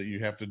bring up that you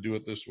have to do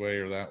it this way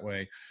or that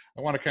way.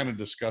 I want to kind of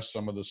discuss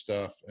some of the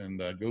stuff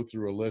and go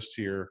through a list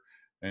here,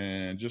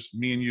 and just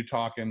me and you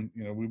talking.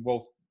 We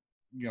both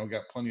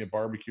got plenty of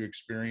barbecue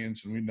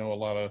experience, and we know a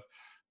lot of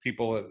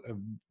people that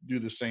do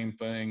the same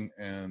thing,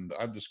 and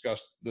I've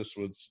discussed this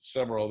with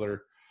several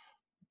other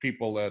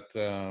people that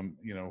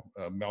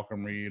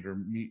Malcolm Reed or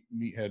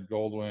Meathead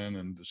Goldwyn,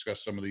 and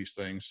discuss some of these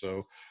things.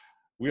 So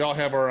we all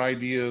have our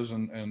ideas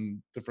and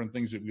different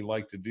things that we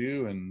like to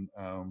do. And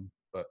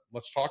but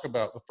let's talk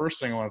about the first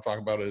thing I want to talk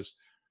about is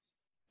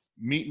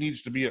meat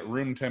needs to be at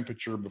room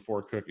temperature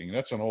before cooking.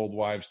 That's an old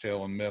wives'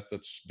 tale and myth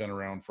that's been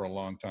around for a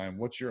long time.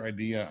 What's your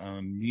idea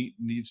on meat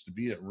needs to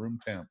be at room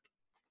temp?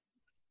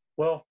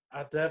 Well,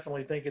 I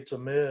definitely think it's a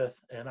myth,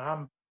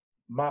 and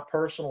my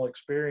personal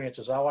experience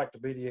is I like to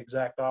be the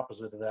exact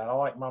opposite of that. I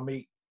like my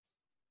meat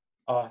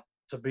uh,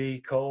 to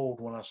be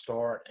cold when I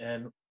start,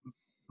 and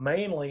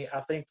mainly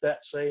I think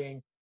that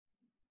saying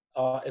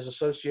is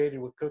associated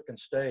with cooking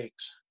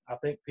steaks. I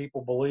think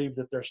people believe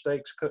that their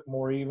steaks cook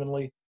more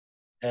evenly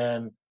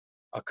and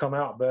come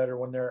out better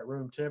when they're at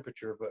room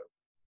temperature. But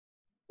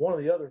one of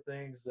the other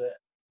things that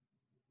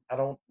I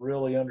don't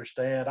really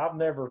understand, I've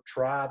never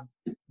tried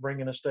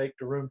bringing a steak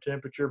to room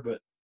temperature, but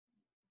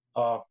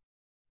uh,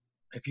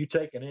 if you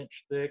take an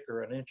inch thick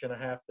or an inch and a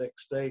half thick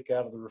steak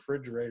out of the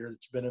refrigerator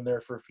that's been in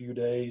there for a few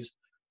days,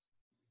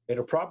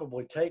 it'll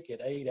probably take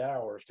it 8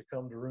 hours to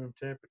come to room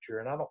temperature.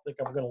 And I don't think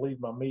I'm going to leave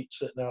my meat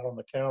sitting out on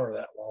the counter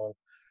that long.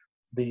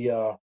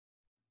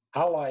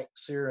 I like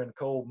searing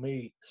cold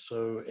meat,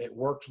 so it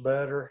works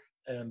better.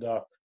 And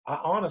I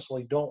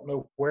honestly don't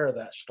know where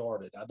that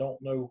started. I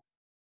don't know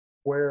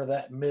where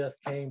that myth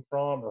came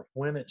from or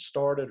when it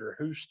started or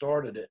who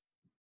started it.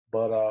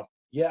 But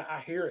yeah, I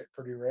hear it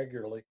pretty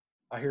regularly.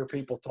 I hear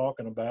people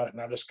talking about it,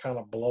 and I just kind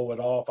of blow it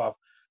off.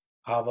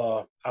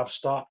 I've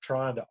stopped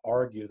trying to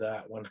argue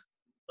that one.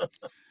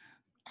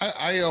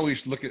 I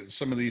always look at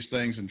some of these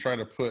things and try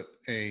to put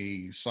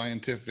a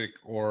scientific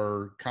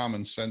or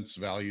common sense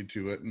value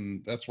to it.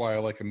 And that's why I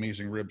like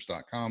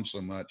AmazingRibs.com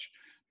so much,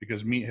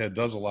 because Meathead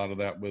does a lot of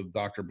that with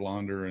Dr.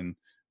 Blonder and,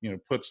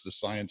 puts the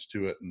science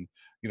to it. And,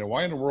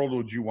 why in the world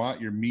would you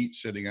want your meat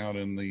sitting out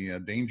in the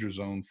danger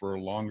zone for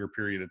a longer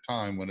period of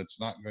time when it's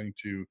not going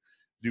to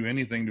do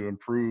anything to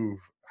improve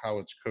how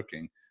it's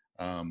cooking?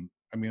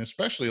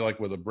 Especially like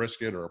with a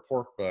brisket or a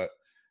pork butt,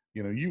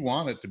 you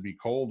want it to be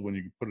cold when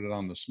you put it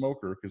on the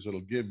smoker, because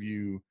it'll give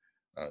you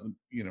uh,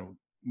 you know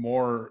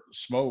more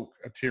smoke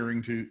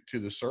adhering to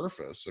the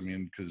surface.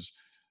 Because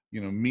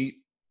meat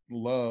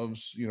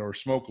loves, or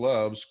smoke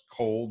loves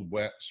cold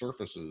wet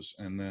surfaces,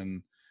 and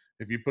then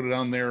if you put it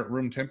on there at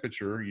room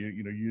temperature,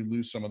 you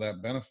lose some of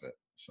that benefit.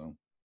 So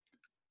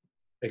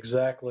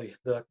Exactly.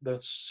 The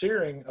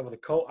searing of the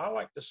cold. I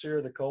like to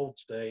sear the cold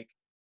steak,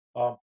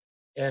 um,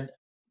 and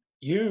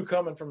you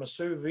coming from a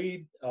sous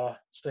vide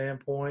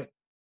standpoint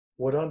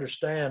would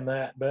understand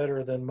that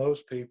better than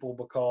most people,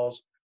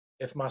 because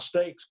if my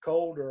steak's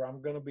colder, I'm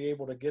going to be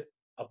able to get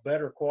a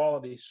better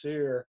quality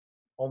sear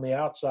on the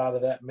outside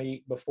of that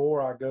meat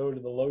before I go to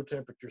the low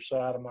temperature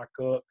side of my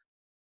cook,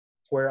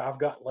 where I've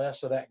got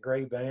less of that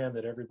gray band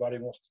that everybody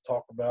wants to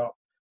talk about.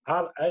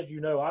 As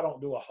you know, I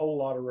don't do a whole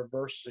lot of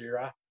reverse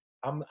sear.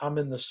 I'm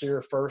in the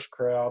sear first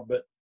crowd,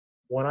 but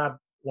when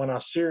I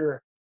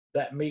sear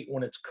that meat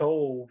when it's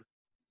cold,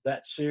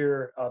 that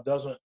sear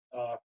doesn't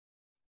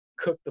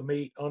cook the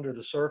meat under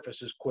the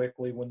surface as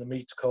quickly when the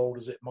meat's cold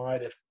as it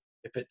might if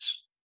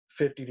it's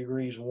 50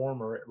 degrees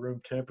warmer at room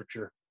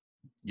temperature.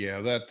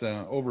 yeah, that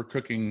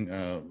overcooking,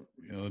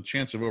 the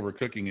chance of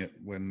overcooking it,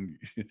 when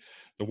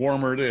the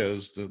warmer it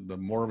is, the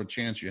more of a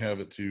chance you have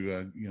it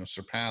to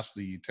surpass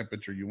the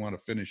temperature you want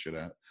to finish it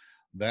at.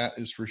 That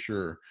is for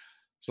sure.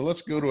 So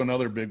let's go to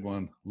another big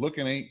one.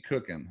 Looking ain't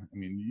cooking.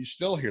 You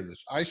still hear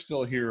this. I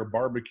still hear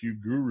barbecue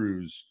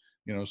gurus,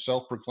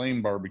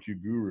 self-proclaimed barbecue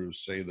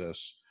gurus say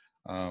this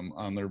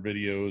on their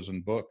videos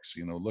and books.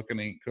 Looking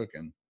ain't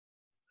cooking.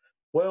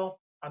 Well,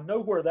 I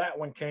know where that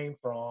one came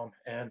from,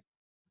 and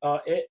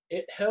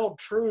it held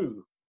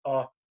true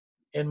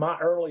in my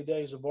early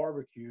days of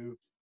barbecue,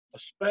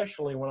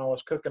 especially when I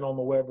was cooking on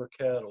the Weber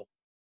kettle.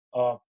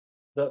 Uh,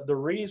 the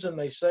reason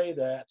they say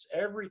that's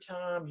every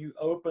time you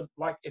open,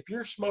 like if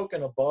you're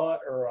smoking a butt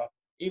or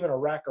even a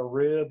rack of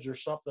ribs or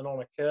something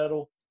on a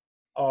kettle,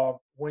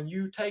 when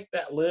you take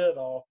that lid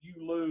off, you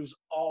lose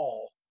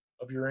all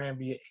of your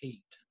ambient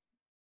heat.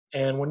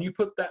 And when you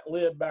put that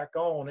lid back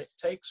on, it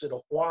takes it a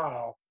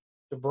while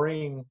to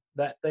bring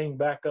that thing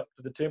back up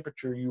to the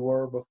temperature you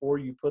were before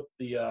you put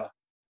the or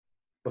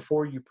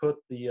before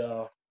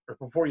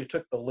you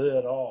took the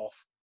lid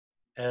off.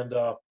 And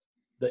the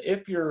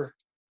if you're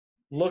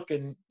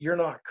looking, you're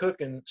not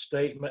cooking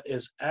statement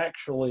is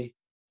actually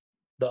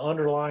the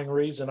underlying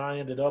reason I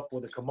ended up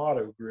with a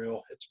Kamado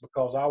grill. It's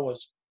because I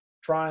was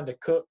trying to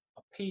cook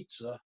a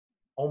pizza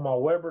on my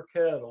Weber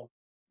kettle,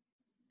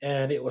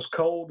 and it was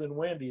cold and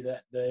windy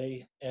that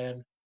day,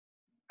 and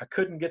I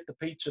couldn't get the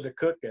pizza to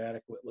cook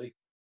adequately,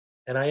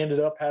 and I ended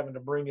up having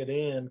to bring it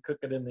in, cook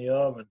it in the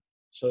oven.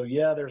 So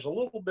yeah, there's a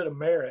little bit of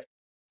merit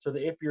to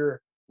the if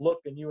you're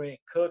looking, you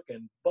ain't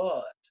cooking,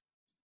 but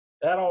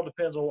that all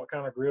depends on what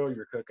kind of grill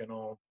you're cooking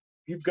on.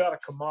 If you've got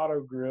a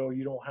Kamado grill,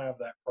 you don't have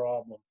that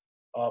problem.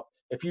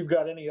 If you've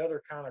got any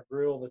other kind of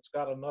grill that's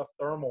got enough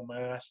thermal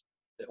mass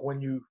that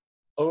when you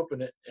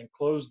open it and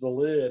close the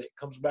lid, it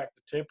comes back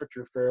to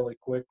temperature fairly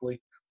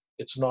quickly,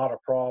 it's not a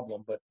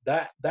problem. But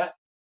that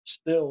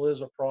still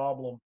is a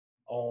problem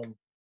on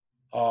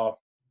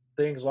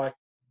things like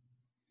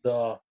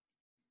the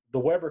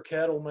Weber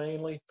kettle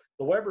mainly.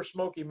 The Weber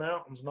Smoky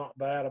Mountain's not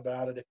bad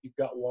about it if you've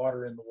got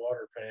water in the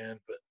water pan,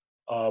 but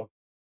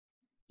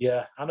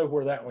Yeah, I know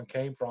where that one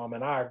came from,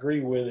 and I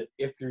agree with it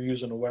if you're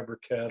using a Weber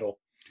kettle.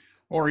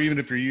 Or even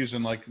if you're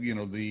using like,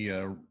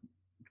 the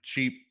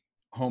cheap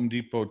Home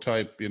Depot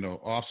type,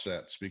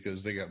 offsets,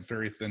 because they got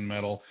very thin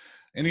metal.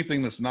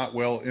 Anything that's not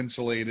well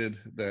insulated,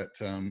 that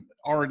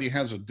already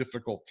has a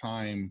difficult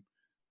time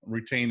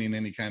retaining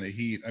any kind of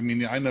heat. I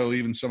mean, I know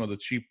even some of the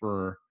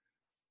cheaper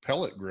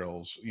pellet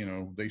grills,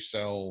 they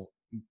sell,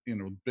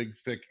 big,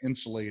 thick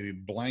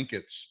insulated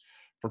blankets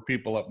for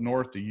people up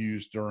north to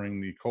use during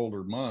the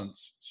colder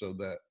months, so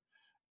that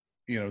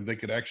they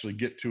could actually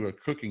get to a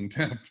cooking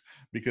temp.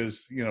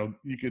 Because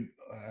you could,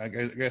 I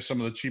guess, some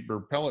of the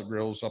cheaper pellet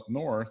grills up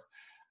north,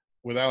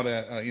 without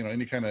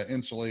any kind of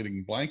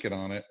insulating blanket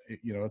on it,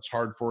 it's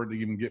hard for it to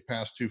even get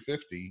past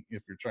 250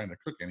 if you're trying to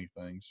cook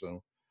anything.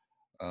 So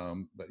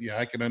but yeah,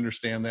 I can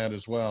understand that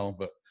as well.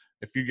 But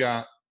if you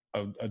got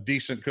a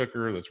decent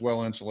cooker that's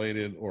well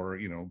insulated, or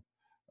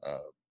uh,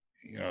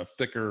 a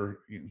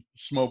thicker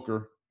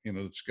smoker,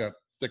 that's got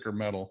thicker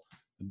metal,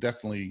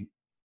 definitely,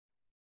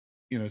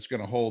 it's going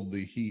to hold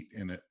the heat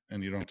in it,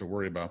 and you don't have to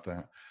worry about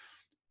that.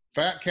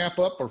 Fat cap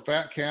up or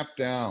fat cap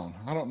down?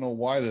 I don't know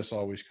why this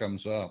always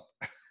comes up.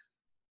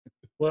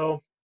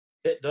 Well,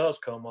 it does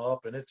come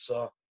up, and it's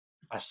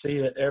I see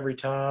it every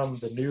time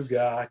the new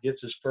guy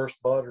gets his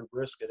first butter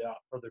brisket out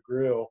for the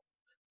grill.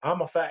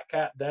 I'm a fat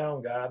cap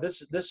down guy.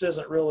 This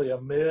isn't really a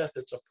myth;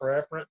 it's a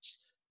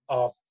preference.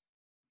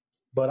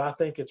 But I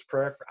think it's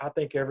I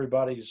think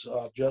everybody's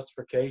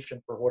justification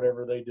for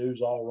whatever they do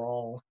is all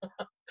wrong.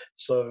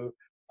 So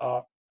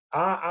uh,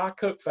 I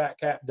cook fat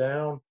cap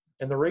down,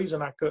 and the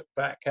reason I cook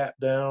fat cap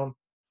down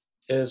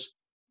is,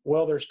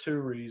 well, there's two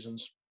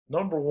reasons.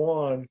 Number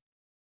one,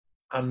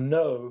 I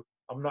know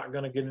I'm not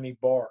going to get any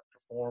bark to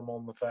form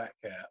on the fat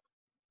cap.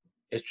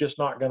 It's just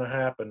not going to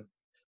happen.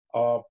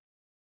 Uh,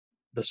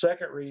 the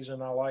second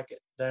reason I like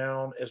it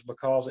down is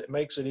because it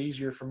makes it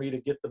easier for me to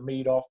get the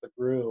meat off the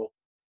grill.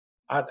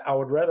 I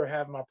would rather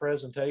have my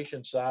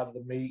presentation side of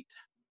the meat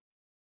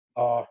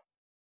uh,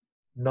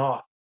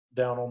 not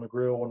down on the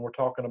grill when we're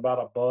talking about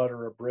a butt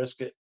or a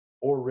brisket,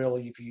 or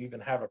really if you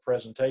even have a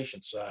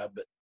presentation side.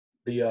 But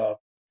the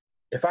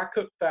if I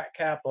cook fat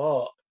cap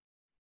up,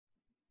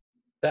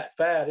 that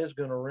fat is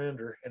going to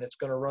render, and it's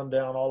going to run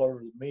down all over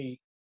the meat,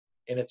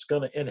 and it's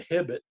going to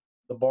inhibit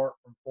the bark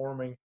from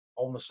forming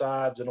on the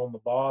sides and on the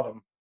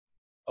bottom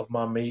of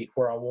my meat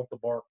where I want the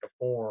bark to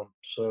form.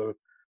 So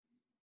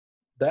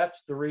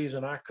that's the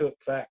reason I cook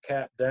fat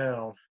cap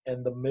down.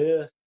 And the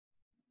myth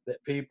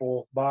that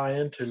people buy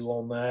into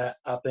on that,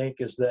 I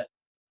think, is that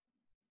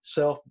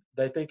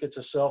they think it's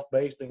a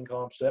self-basting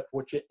concept,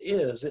 which it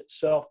is. It's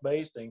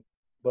self-basting,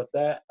 but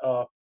that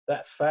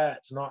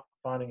fat's not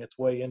finding its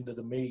way into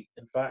the meat.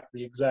 In fact,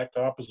 the exact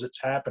opposite's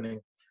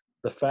happening.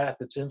 The fat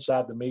that's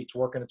inside the meat's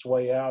working its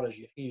way out as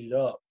you heat it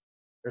up.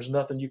 There's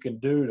nothing you can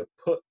do to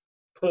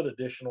put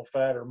additional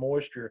fat or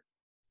moisture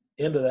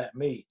into that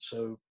meat.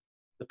 So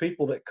the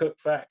people that cook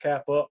fat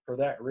cap up for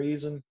that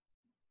reason,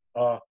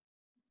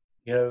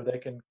 they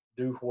can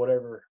do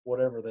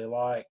whatever they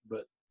like.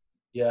 But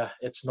yeah,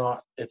 it's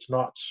not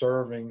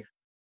serving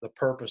the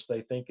purpose they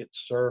think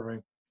it's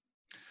serving.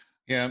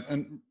 Yeah,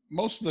 and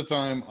most of the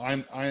time,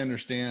 I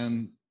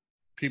understand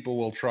people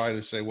will try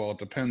to say, well, it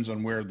depends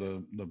on where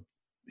the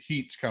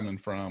heat's coming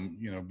from,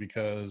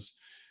 because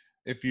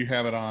if you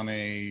have it on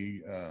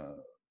a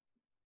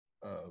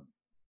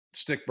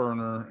stick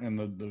burner, and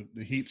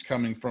the heat's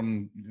coming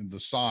from the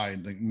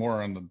side, like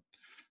more on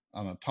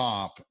the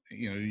top,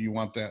 you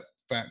want that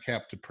fat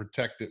cap to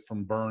protect it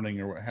from burning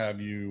or what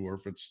have you. Or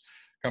if it's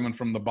coming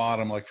from the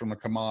bottom, like from a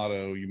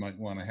Kamado, you might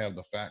want to have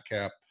the fat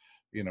cap,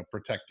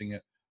 protecting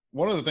it.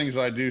 One of the things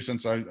I do,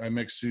 since I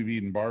mix sous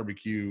vide and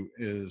barbecue,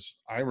 is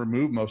I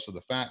remove most of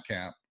the fat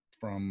cap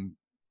from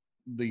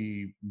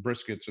the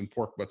briskets and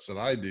pork butts that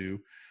I do,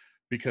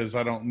 because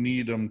I don't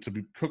need them to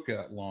be cooked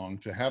that long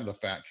to have the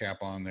fat cap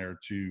on there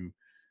to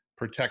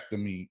protect the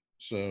meat.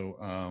 So,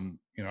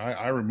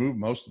 I remove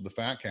most of the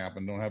fat cap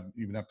and don't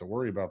even have to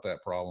worry about that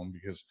problem,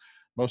 because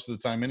most of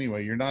the time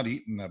anyway, you're not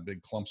eating that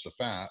big clumps of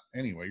fat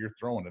anyway. You're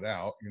throwing it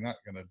out. You're not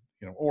going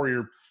to, or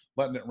you're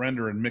letting it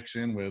render and mix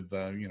in with,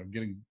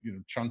 getting,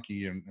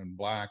 chunky and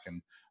black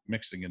and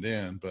mixing it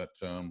in. But,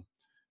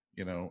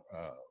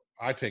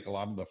 I take a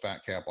lot of the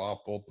fat cap off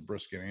both the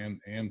brisket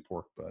and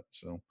pork butt.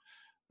 So,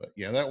 but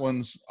yeah, that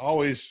one's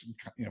always,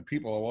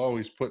 people will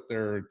always put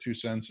their 2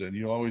 cents in.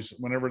 You always,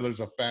 whenever there's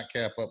a fat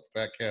cap up,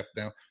 fat cap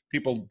down,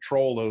 people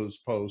troll those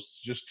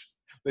posts.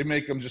 They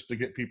make them just to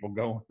get people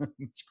going.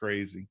 It's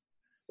crazy.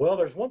 Well,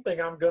 there's one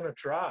thing I'm going to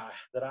try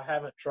that I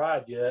haven't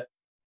tried yet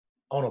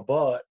on a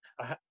butt.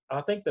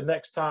 I think the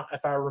next time,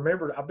 if I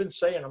remember, I've been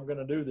saying I'm going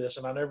to do this,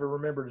 and I never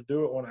remember to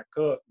do it when I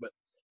cook, but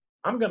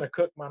I'm going to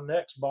cook my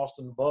next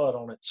Boston butt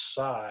on its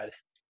side.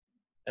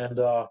 And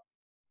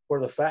where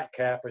the fat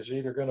cap is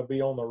either going to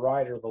be on the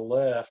right or the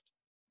left.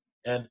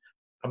 And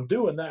I'm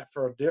doing that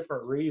for a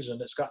different reason.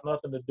 It's got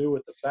nothing to do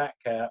with the fat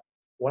cap.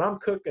 When I'm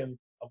cooking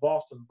a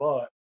Boston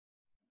butt,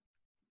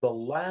 the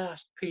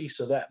last piece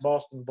of that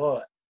Boston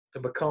butt to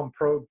become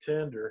probe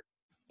tender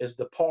is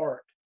the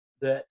part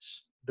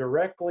that's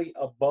directly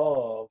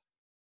above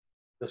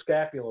the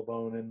scapula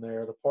bone in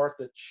there, the part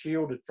that's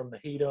shielded from the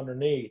heat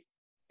underneath.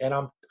 And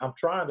I'm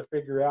trying to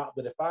figure out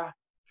that if I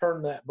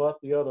turn that butt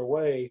the other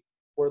way,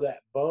 where that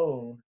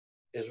bone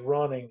is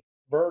running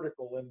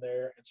vertical in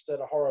there instead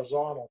of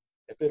horizontal,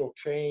 if it'll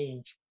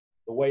change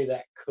the way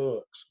that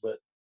cooks. But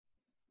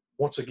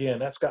once again,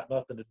 that's got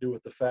nothing to do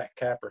with the fat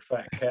cap or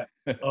fat cap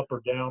up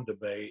or down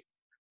debate.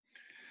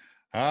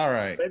 All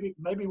right.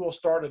 Maybe we'll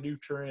start a new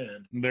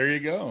trend. There you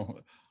go.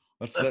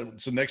 So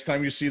next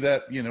time you see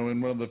that,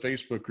 in one of the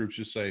Facebook groups,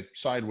 just say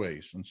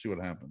sideways and see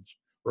what happens.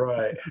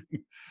 Right.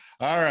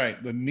 All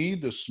right. The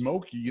need to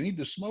smoke. You need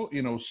to smoke,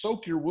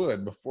 soak your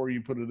wood before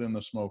you put it in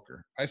the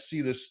smoker. I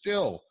see this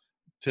still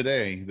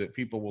today, that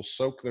people will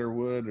soak their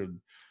wood, and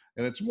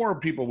it's more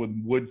people with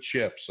wood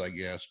chips, I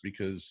guess,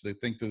 because they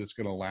think that it's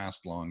going to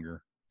last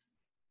longer.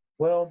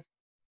 Well,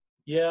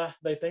 yeah,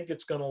 they think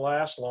it's going to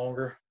last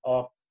longer.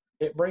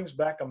 It brings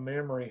back a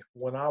memory.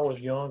 When I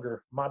was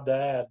younger, my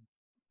dad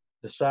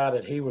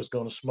decided he was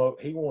going to smoke.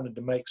 He wanted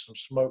to make some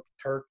smoked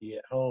turkey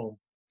at home.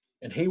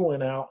 And he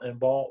went out and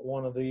bought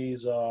one of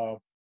these.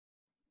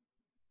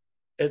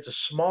 It's a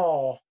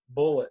small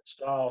bullet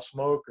style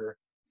smoker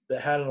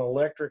that had an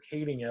electric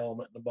heating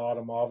element in the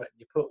bottom of it.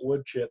 You put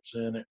wood chips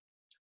in it.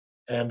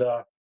 And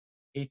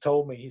he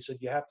told me, he said,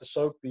 you have to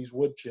soak these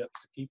wood chips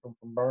to keep them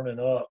from burning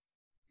up.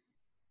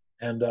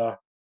 And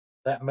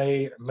that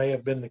may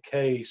have been the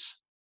case,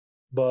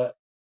 but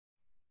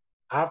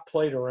I've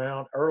played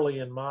around early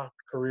in my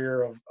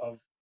career of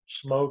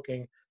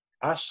smoking.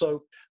 I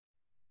soaked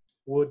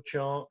wood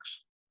chunks.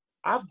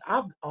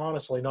 I've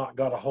honestly not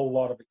got a whole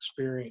lot of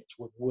experience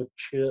with wood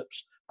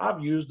chips.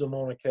 I've used them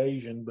on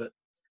occasion, but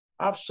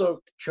I've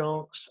soaked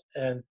chunks,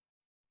 and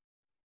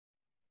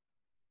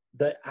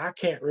that I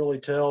can't really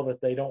tell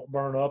that they don't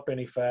burn up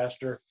any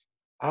faster.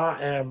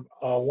 I am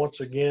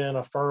once again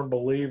a firm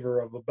believer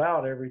of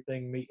about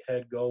everything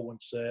Meathead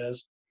Goldwyn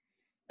says,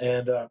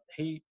 and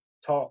he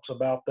talks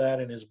about that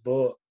in his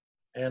book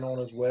and on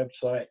his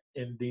website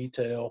in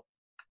detail.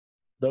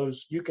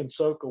 Those, you can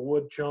soak a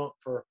wood chunk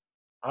for,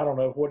 I don't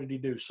know, what did he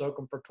do? Soak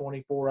them for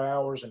 24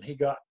 hours, and he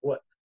got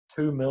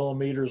 2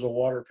 millimeters of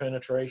water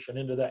penetration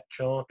into that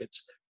chunk.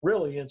 It's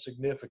really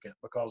insignificant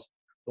because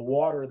the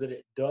water that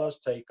it does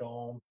take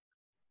on,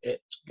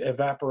 it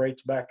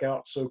evaporates back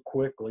out so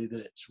quickly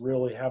that it's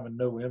really having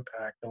no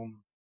impact on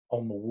the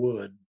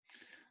wood.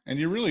 And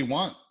you really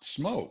want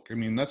smoke. I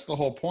mean, that's the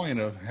whole point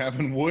of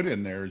having wood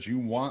in there, is you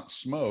want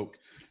smoke.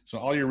 So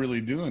all you're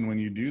really doing when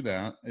you do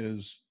that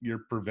is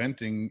you're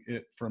preventing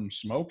it from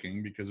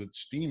smoking, because it's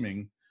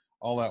steaming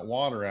all that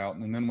water out.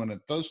 And then when it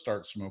does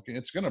start smoking,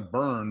 it's going to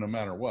burn no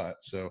matter what.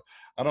 So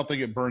I don't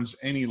think it burns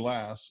any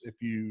less if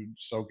you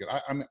soak it.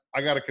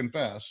 I got to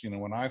confess,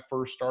 when I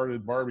first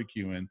started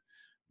barbecuing,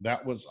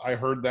 I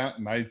heard that,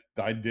 and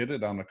I did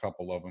it on a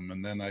couple of them.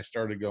 And then I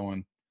started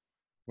going,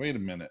 wait a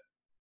minute,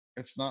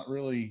 it's not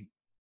really,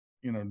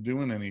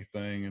 doing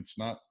anything. It's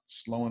not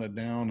slowing it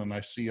down. And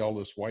I see all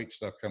this white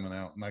stuff coming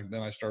out. And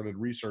then I started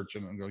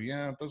researching it and go,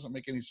 yeah, it doesn't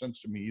make any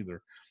sense to me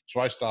either. So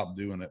I stopped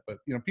doing it. But,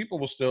 people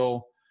will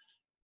still,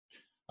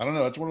 I don't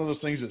know, it's one of those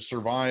things that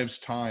survives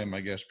time.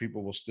 I guess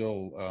people will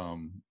still,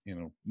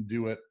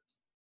 do it.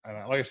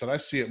 And like I said, I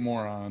see it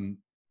more on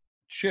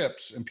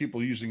chips and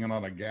people using it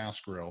on a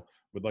gas grill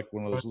with like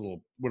one of those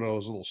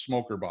little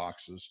smoker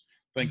boxes,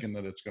 thinking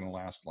that it's going to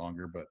last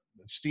longer. But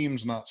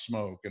steam's not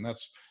smoke, and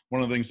that's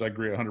one of the things I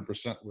agree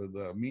 100% with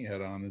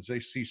Meathead on, is they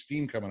see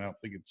steam coming out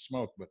thinking it's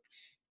smoke, but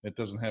it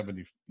doesn't have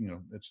any,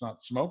 it's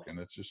not smoking,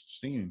 it's just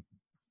steam.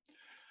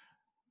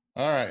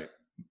 All right,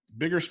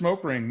 bigger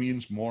smoke ring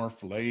means more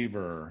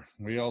flavor.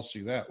 We all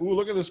see that. Ooh,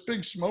 look at this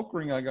big smoke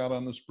ring I got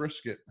on this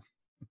brisket.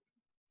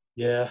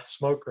 Yeah,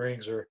 smoke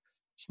rings are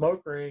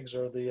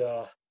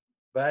the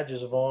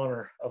badges of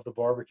honor of the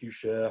barbecue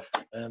chef.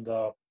 And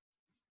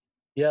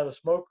yeah, the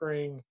smoke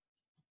ring,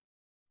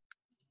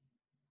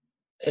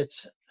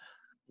 it's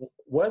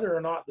whether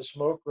or not the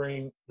smoke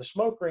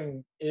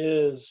ring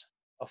is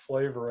a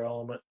flavor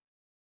element,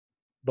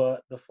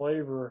 but the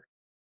flavor,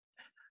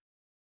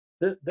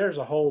 there's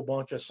a whole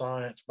bunch of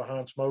science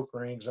behind smoke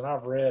rings, and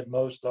I've read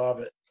most of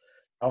it.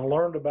 I've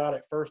learned about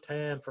it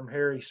firsthand from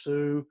Harry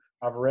Sue.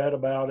 I've read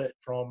about it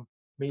from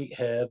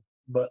Meathead,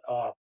 but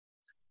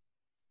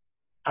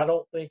I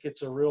don't think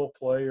it's a real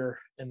player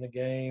in the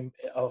game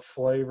of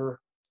flavor.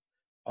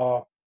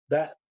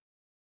 That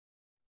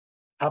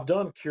I've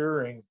done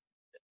curing.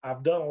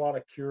 I've done a lot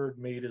of cured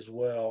meat as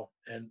well,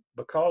 and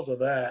because of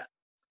that,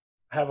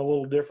 I have a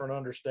little different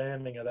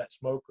understanding of that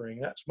smoke ring.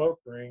 That smoke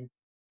ring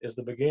is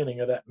the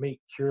beginning of that meat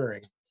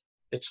curing.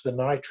 It's the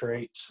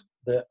nitrates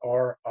that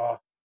are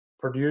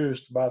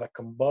produced by the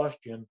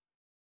combustion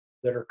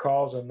that are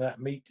causing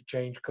that meat to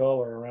change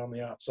color around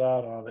the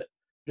outside of it,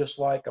 just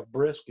like a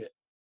brisket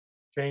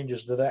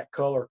changes to that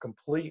color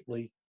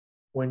completely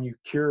when you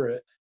cure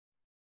it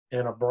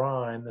in a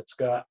brine that's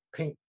got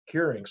pink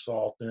curing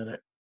salt in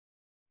it.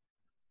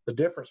 The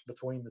difference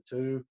between the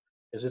two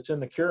is it's in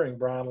the curing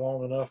brine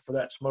long enough for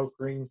that smoke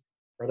ring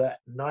or that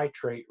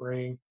nitrate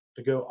ring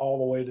to go all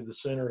the way to the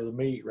center of the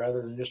meat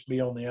rather than just be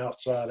on the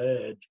outside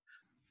edge.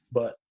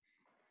 But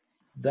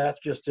that's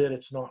just it.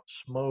 It's not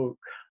smoke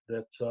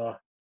that's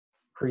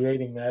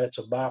creating that. It's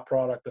a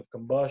byproduct of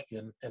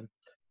combustion. And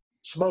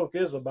smoke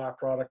is a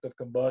byproduct of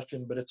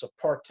combustion, but it's a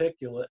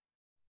particulate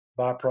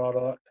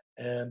byproduct,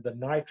 and the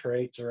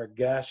nitrates are a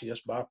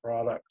gaseous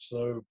byproduct.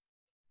 So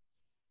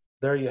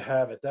there you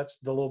have it. That's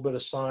the little bit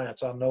of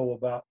science I know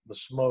about the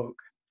smoke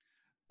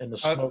and the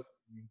smoke.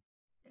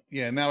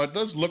 Yeah, now it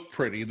does look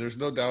pretty. There's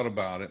no doubt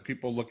about it.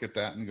 People look at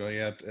that and go,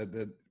 yeah,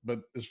 but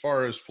as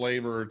far as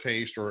flavor or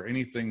taste or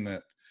anything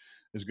that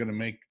is going to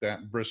make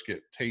that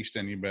brisket taste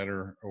any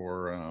better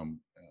or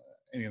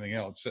anything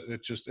else,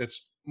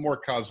 it's more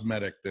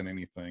cosmetic than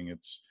anything.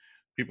 It's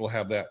people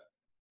have that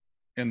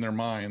in their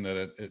mind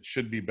that it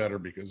should be better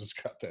because it's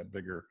got that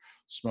bigger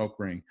smoke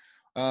ring.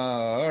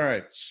 All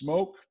right,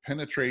 smoke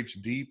penetrates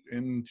deep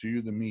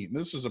into the meat. And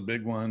this is a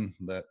big one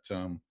that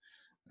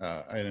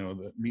I know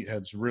that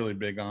meathead's really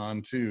big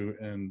on too,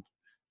 and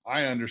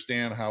I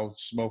understand how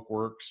smoke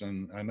works,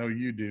 and I know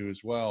you do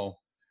as well.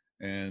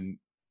 And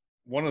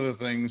one of the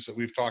things that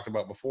we've talked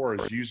about before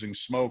is using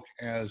smoke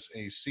as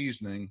a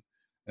seasoning,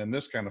 and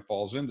this kind of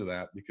falls into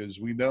that because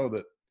we know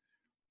that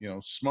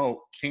smoke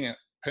can't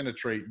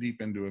penetrate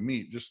deep into a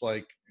meat, just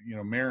like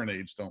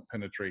marinades don't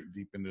penetrate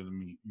deep into the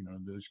meat.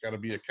 There's got to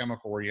be a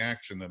chemical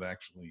reaction that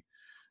actually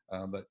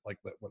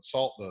what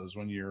salt does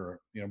when you're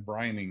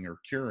brining or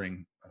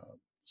curing.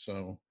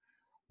 So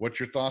what's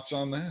your thoughts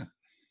on that?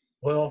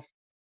 Well,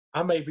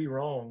 I may be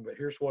wrong, but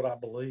here's what I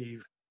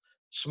believe.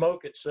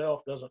 Smoke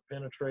itself doesn't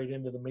penetrate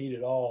into the meat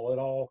at all. It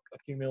all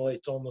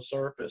accumulates on the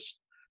surface.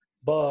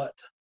 But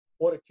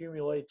what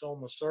accumulates on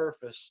the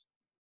surface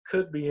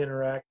could be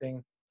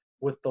interacting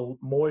with the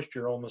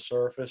moisture on the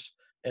surface,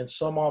 and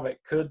some of it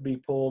could be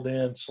pulled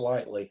in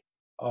slightly.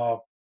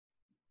 But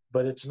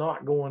it's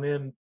not going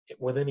in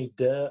with any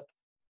depth.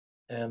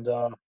 And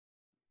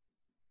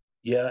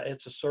yeah,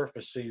 it's a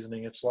surface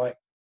seasoning. It's like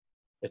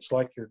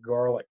your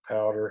garlic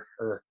powder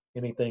or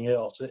anything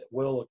else. It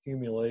will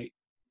accumulate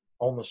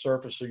on the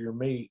surface of your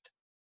meat,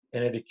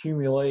 and it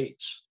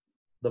accumulates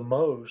the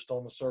most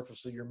on the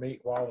surface of your meat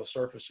while the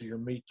surface of your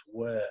meat's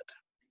wet.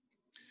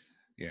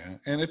 Yeah,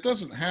 and it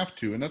doesn't have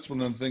to, and that's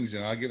one of the things.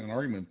 I get in an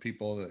argument with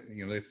people that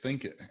they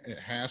think it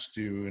has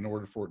to in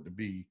order for it to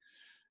be,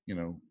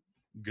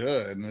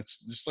 good. And it's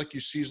just like you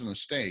season a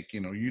steak.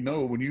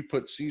 When you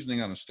put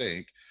seasoning on a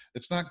steak,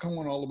 it's not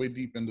going all the way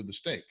deep into the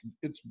steak.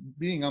 It's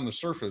being on the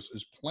surface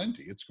is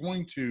plenty. It's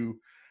going to,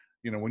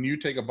 when you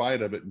take a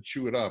bite of it and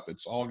chew it up,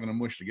 it's all going to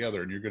mush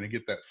together, and you're going to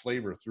get that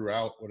flavor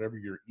throughout whatever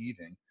you're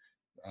eating.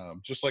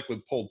 Just like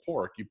with pulled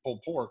pork, you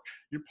pull pork,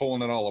 you're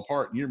pulling it all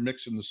apart, and you're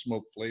mixing the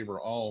smoke flavor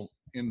all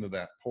into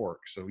that pork.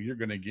 So you're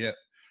going to get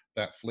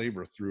that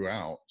flavor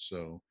throughout.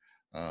 So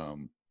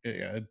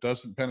yeah, it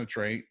doesn't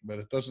penetrate, but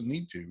it doesn't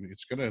need to.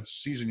 It's going to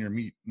season your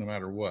meat no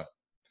matter what.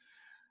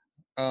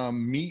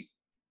 Meat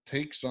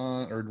takes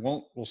on or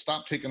will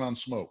stop taking on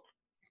smoke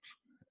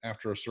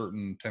after a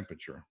certain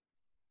temperature.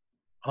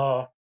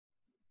 Well,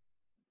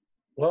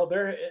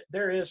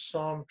 there is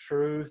some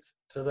truth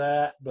to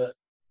that, but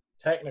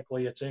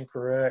technically it's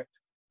incorrect.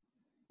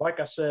 Like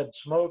I said,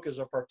 smoke is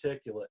a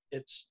particulate.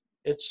 It's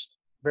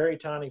very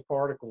tiny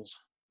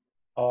particles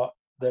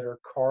that are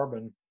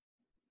carbon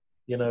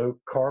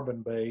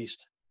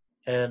based,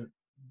 and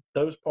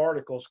those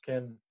particles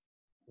can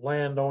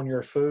land on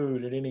your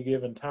food at any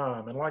given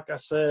time. And like I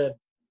said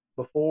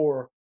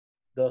before,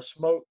 the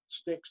smoke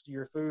sticks to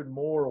your food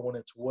more when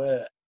it's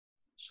wet.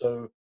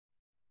 So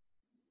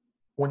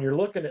when you're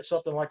looking at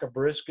something like a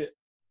brisket,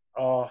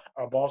 a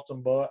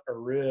Boston butt, or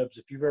ribs,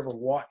 if you've ever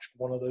watched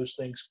one of those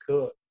things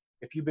cook,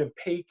 if you've been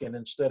peeking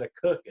instead of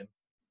cooking,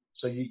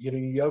 so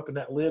you open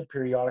that lid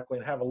periodically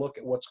and have a look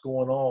at what's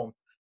going on.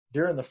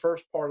 During the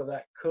first part of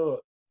that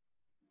cook,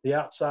 the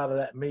outside of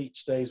that meat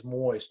stays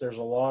moist. There's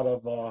a lot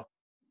of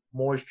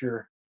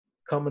moisture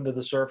coming to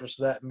the surface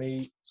of that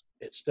meat.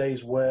 It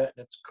stays wet,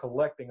 and it's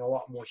collecting a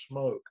lot more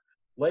smoke.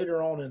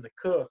 Later on in the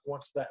cook,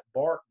 once that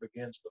bark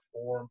begins to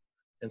form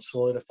and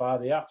solidify,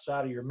 the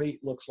outside of your meat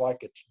looks like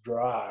it's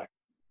dry.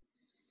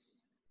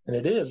 And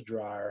it is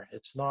drier.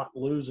 It's not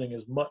losing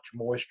as much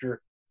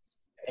moisture,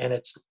 and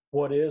it's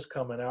what is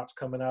coming out. It's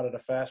coming out at a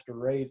faster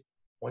rate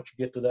once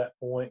you get to that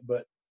point.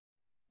 But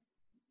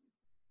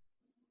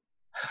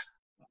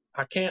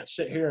I can't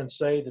sit here and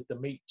say that the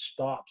meat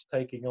stops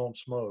taking on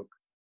smoke.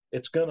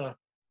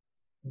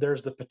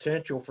 There's the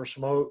potential for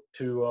smoke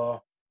to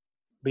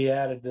be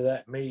added to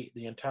that meat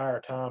the entire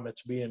time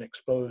it's being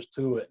exposed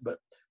to it. But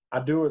I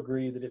do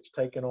agree that it's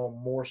taking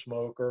on more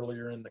smoke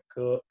earlier in the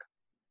cook.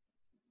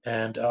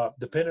 And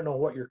depending on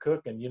what you're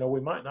cooking, we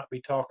might not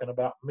be talking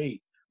about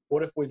meat.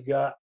 What if we've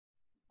got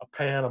a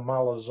pan of my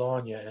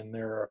lasagna in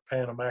there, or a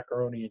pan of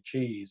macaroni and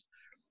cheese?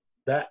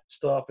 That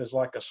stuff is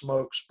like a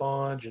smoke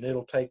sponge, and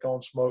it'll take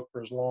on smoke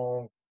for as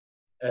long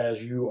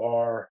as you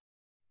are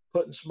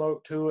putting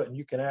smoke to it. And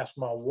you can ask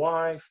my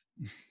wife,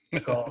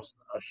 because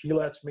she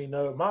lets me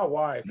know. My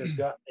wife has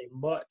got a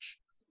much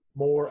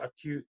more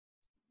acute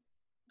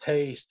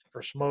taste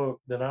for smoke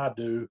than I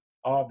do.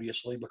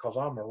 obviously, because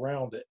I'm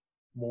around it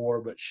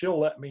more, but she'll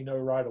let me know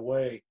right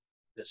away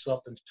that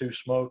something's too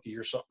smoky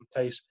or something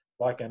tastes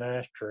like an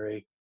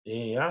ashtray.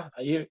 Yeah,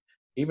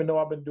 even though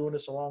I've been doing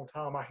this a long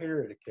time, I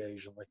hear it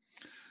occasionally.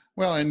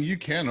 Well, and you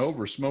can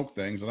over smoke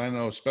things, and I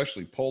know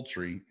especially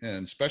poultry,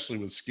 and especially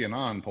with skin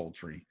on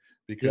poultry,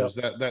 Yep. because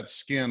that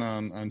skin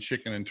on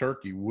chicken and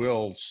turkey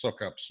will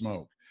suck up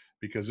smoke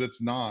because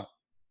it's not,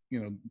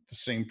 the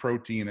same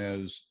protein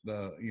as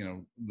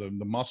the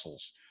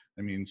muscles.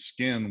 I mean,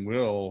 skin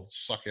will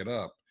suck it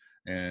up.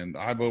 And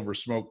I've over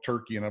smoked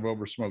turkey and I've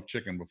over smoked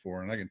chicken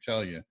before, and I can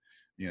tell you,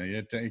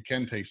 it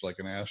can taste like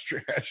an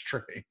ashtray,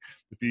 ashtray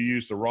if you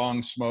use the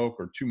wrong smoke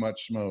or too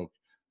much smoke,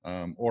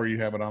 or you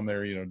have it on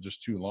there,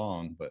 just too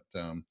long. But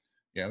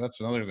yeah, that's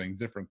another thing.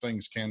 Different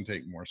things can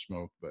take more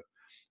smoke, but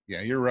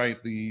yeah, you're right.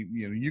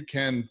 You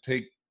can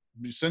take,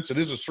 since it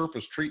is a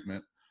surface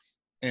treatment,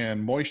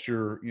 and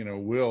moisture,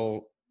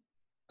 will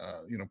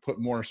put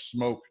more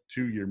smoke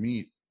to your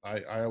meat.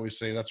 I always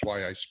say that's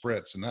why I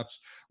spritz, and that's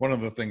one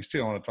of the things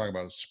too I want to talk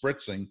about is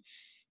spritzing.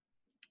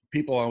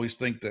 People always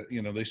think that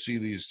they see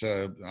these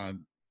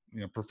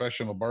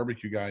professional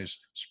barbecue guys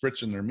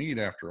spritzing their meat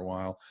after a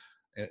while.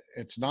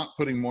 It's not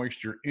putting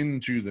moisture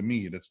into the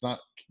meat. It's not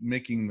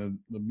making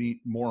the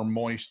meat more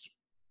moist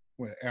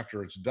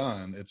after it's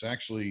done. It's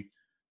actually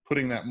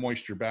putting that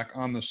moisture back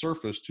on the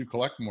surface to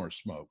collect more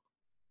smoke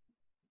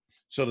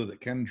so that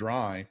it can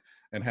dry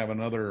and have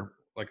another,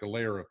 like a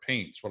layer of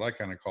paint. It's what I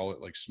kind of call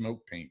it, like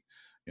smoke paint.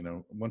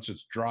 Once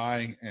it's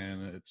dry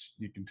and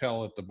you can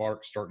tell that the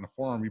bark's starting to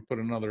form, you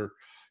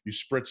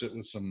spritz it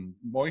with some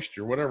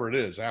moisture, whatever it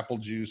is, apple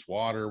juice,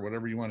 water,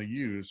 whatever you want to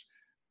use.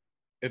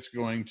 It's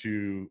going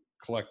to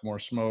collect more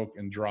smoke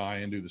and dry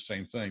and do the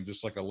same thing,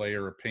 just like a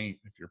layer of paint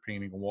if you're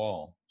painting a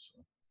wall.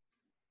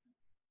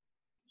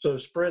 So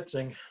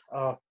spritzing,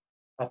 I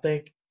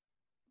think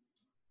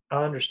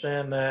I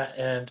understand that.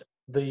 And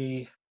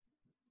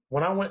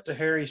when I went to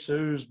Harry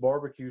Sue's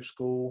barbecue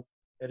school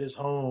at his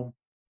home,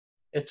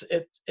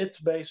 it's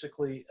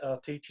basically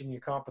teaching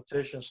you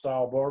competition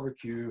style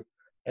barbecue,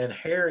 and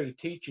Harry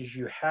teaches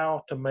you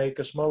how to make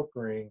a smoke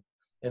ring,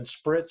 and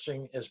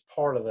spritzing is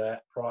part of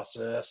that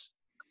process.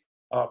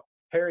 Uh,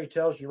 Harry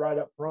tells you right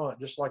up front,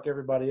 just like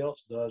everybody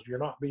else does, you're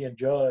not being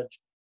judged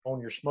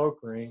on your smoke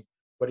ring,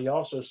 but he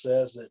also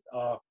says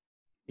that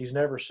he's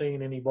never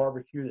seen any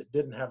barbecue that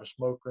didn't have a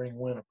smoke ring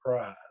win a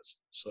prize.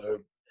 So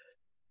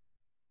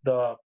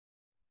the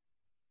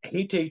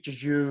he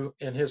teaches you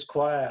in his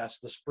class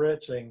the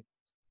spritzing,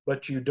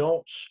 but you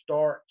don't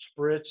start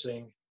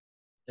spritzing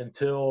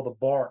until the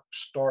bark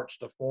starts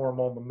to form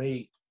on the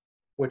meat,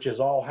 which is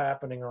all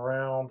happening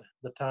around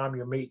the time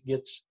your meat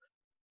gets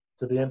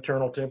to the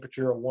internal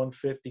temperature of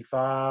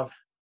 155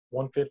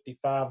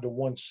 to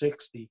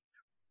 160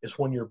 is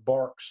when your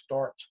bark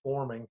starts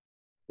forming.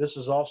 This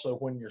is also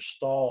when your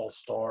stall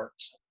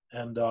starts.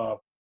 And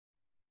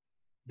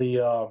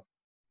the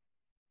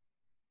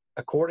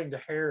according to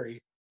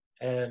Harry,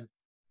 and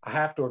I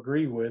have to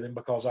agree with him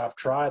because I've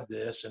tried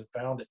this and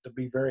found it to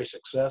be very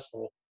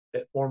successful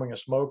at forming a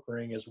smoke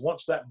ring, is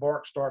once that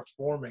bark starts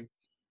forming,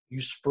 you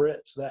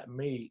spritz that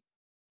meat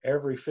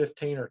every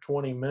 15 or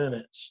 20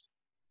 minutes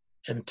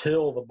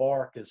until the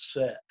bark is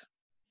set.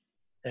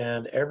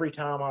 And every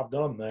time I've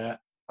done that,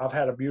 I've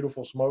had a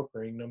beautiful smoke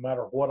ring, no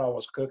matter what I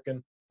was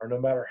cooking or no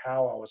matter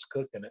how I was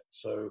cooking it.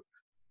 So,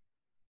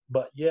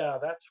 but yeah,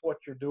 that's what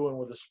you're doing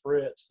with a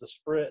spritz. The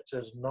spritz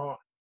is not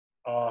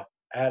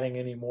adding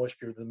any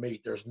moisture to the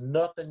meat. There's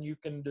nothing you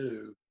can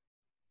do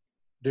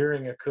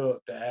during a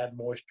cook to add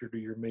moisture to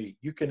your meat.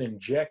 You can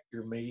inject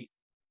your meat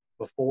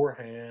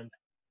beforehand,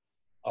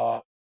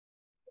 but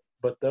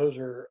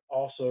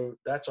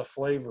that's a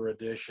flavor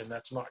addition.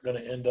 That's not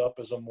going to end up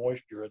as a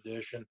moisture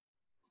addition.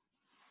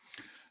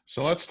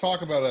 So let's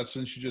talk about that,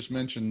 since you just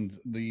mentioned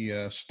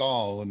the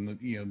stall, and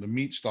the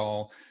meat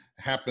stall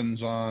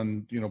happens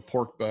on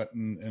pork butt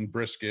and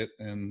brisket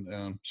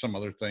and some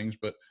other things,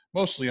 but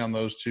mostly on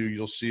those two.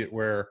 You'll see it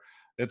where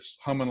it's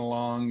humming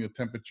along,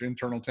 the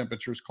internal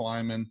temperature's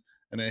climbing,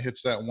 and it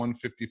hits that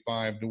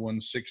 155 to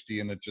 160,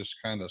 and it just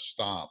kind of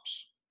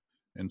stops.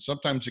 And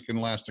sometimes it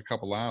can last a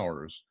couple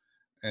hours,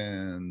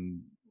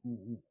 and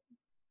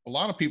a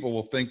lot of people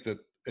will think that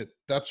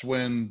that's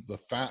when the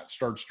fat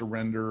starts to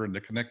render and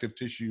the connective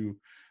tissue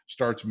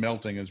starts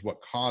melting is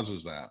what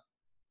causes that.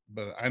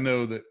 But I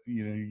know that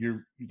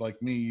you're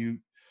like me, you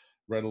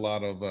read a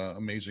lot of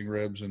Amazing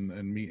Ribs and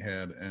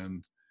Meathead,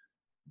 and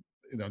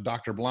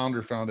Dr.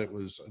 Blounder found it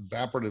was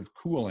evaporative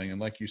cooling.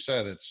 And like you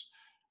said, it's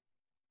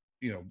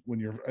when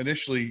you're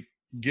initially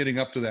getting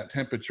up to that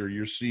temperature,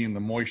 you're seeing the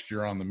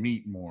moisture on the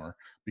meat more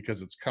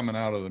because it's coming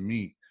out of the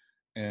meat.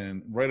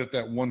 And right at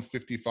that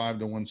 155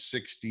 to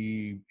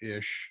 160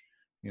 ish,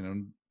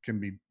 can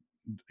be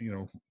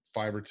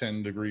 5 or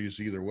 10 degrees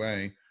either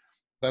way.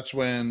 That's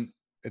when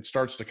it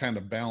starts to kind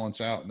of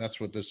balance out, and that's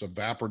what this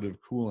evaporative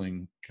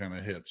cooling kind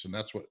of hits, and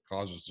that's what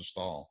causes the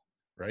stall,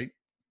 right?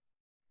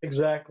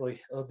 Exactly.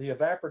 The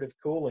evaporative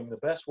cooling, the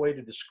best way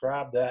to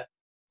describe that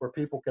where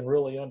people can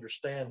really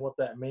understand what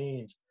that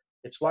means,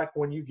 it's like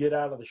when you get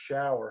out of the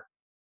shower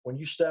when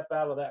you step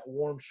out of that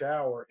warm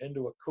shower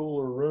into a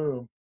cooler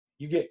room,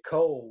 you get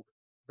cold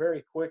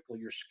very quickly.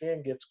 Your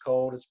skin gets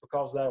cold. It's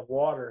because that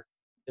water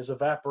is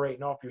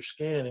evaporating off your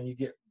skin and you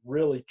get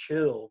really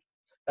chilled.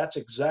 That's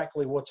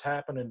exactly what's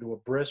happening to a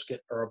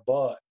brisket or a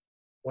butt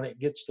when it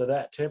gets to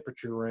that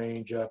temperature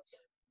range.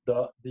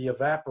 The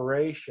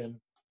evaporation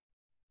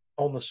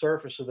on the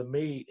surface of the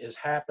meat is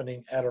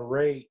happening at a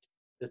rate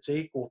that's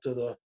equal to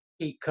the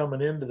heat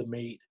coming into the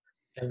meat,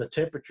 and the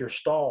temperature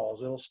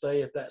stalls. It'll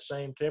stay at that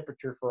same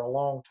temperature for a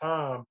long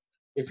time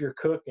if you're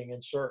cooking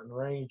in certain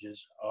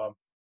ranges.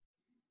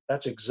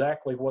 That's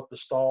exactly what the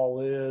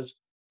stall is.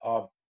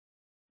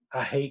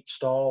 I hate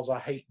stalls. I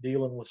hate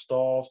dealing with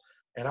stalls,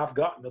 and I've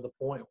gotten to the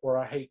point where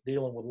I hate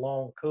dealing with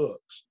long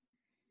cooks.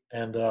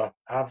 And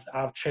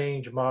I've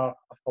changed my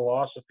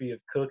philosophy of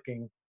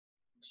cooking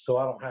so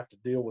I don't have to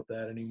deal with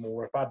that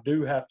anymore. If I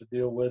do have to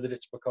deal with it,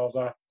 it's because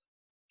I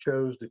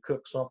chose to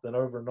cook something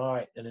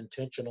overnight and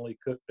intentionally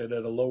cooked it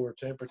at a lower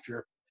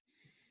temperature.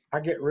 I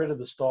get rid of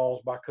the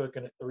stalls by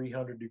cooking at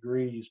 300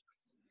 degrees.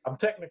 I'm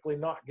technically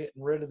not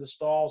getting rid of the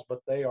stalls, but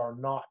they are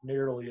not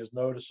nearly as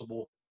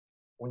noticeable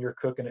when you're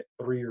cooking at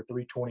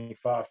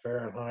 325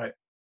 Fahrenheit.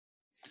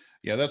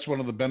 Yeah, that's one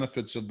of the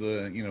benefits of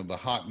the, the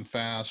hot and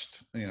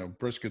fast,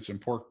 briskets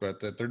and pork butt,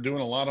 that they're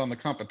doing a lot on the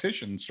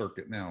competition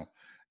circuit now,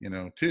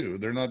 too.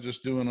 They're not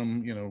just doing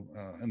them,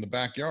 in the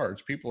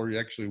backyards. People are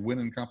actually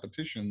winning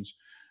competitions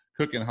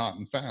cooking hot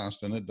and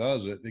fast, and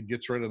it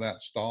gets rid of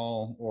that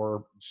stall,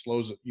 or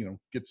slows it,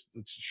 it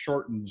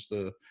shortens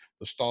the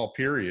stall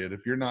period.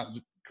 If you're not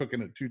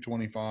cooking at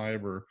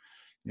 225 or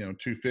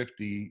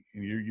 250,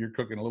 you're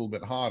cooking a little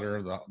bit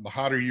hotter. The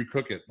hotter you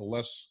cook it, the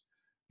less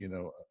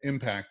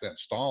impact that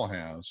stall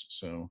has.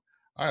 So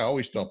I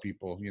always tell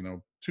people,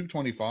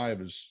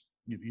 225 is,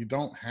 you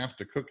don't have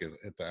to cook it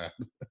at that.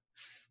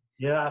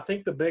 Yeah, I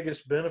think the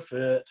biggest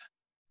benefit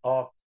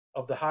of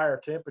the higher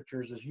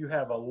temperatures is you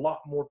have a lot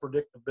more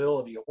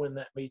predictability of when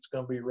that meat's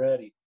going to be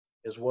ready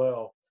as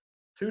well.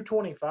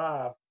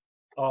 225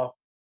 uh,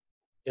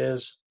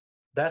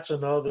 that's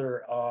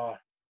another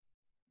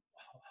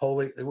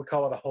we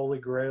call it a holy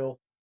grail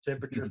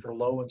temperature for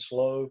low and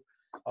slow.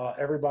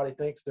 Everybody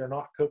thinks they're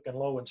not cooking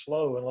low and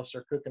slow unless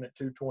they're cooking at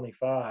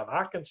 225.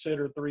 I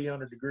consider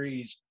 300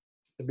 degrees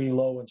to be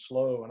low and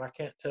slow, and I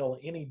can't tell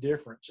any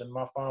difference in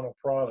my final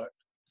product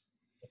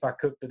if I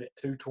cooked it at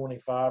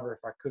 225 or if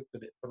I cooked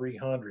it at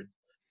 300.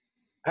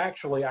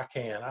 Actually, I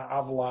can.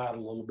 I've lied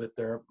a little bit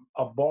there.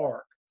 A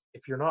bark,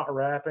 if you're not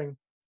wrapping,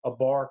 a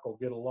bark will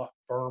get a lot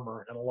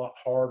firmer and a lot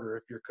harder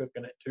if you're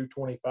cooking at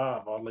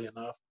 225, oddly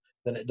enough,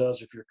 than it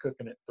does if you're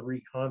cooking at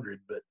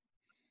 300. But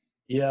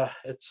yeah,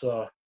 it's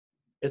a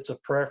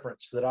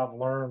preference that I've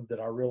learned that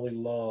I really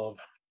love.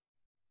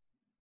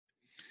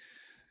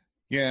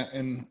 Yeah,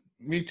 and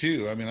me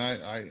too. I mean,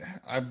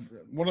 I've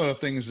one of the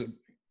things that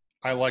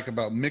I like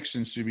about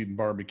mixing sous vide and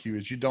barbecue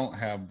is you don't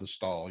have the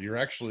stall.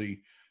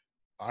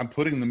 I'm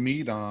putting the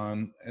meat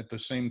on at the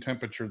same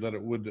temperature that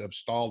it would have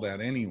stalled at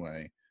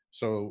anyway.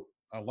 So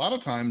a lot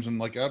of times, and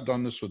like I've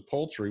done this with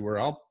poultry, where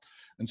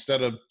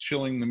instead of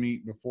chilling the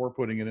meat before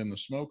putting it in the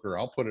smoker,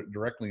 I'll put it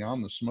directly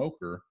on the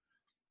smoker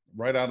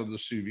right out of the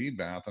sous vide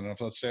bath. And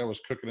if, let's say I was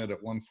cooking it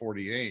at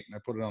 148 and I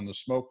put it on the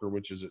smoker,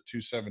 which is at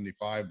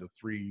 275 to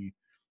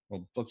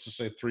let's just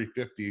say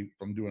 350 if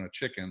I'm doing a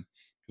chicken,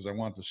 because I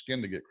want the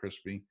skin to get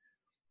crispy,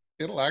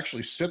 it'll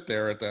actually sit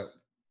there at that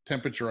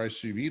temperature I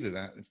sous vide it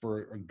at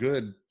for a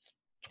good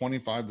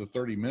 25 to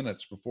 30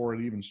 minutes before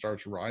it even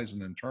starts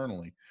rising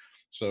internally.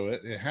 So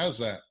it has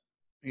that,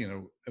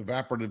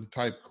 evaporative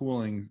type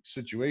cooling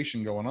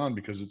situation going on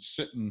because it's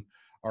sitting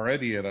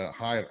already at a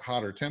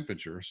hotter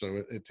temperature.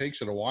 So it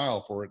takes it a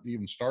while for it to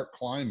even start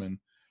climbing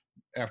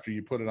after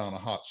you put it on a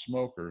hot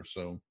smoker.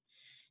 So,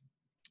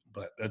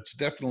 but that's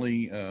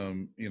definitely,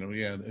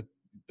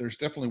 there's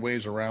definitely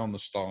ways around the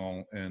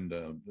stall, and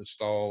the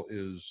stall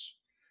is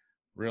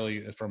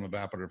really from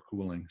evaporative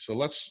cooling. So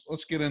let's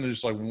get into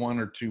just like one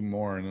or two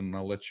more, and then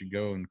I'll let you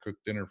go and cook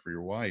dinner for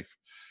your wife.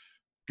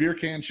 Beer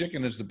can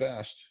chicken is the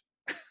best.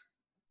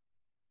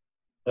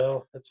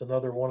 Well, it's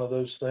another one of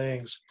those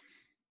things.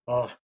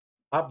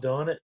 I've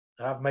done it.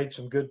 I've made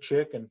some good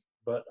chicken,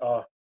 but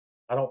I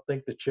don't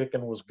think the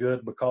chicken was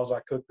good because I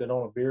cooked it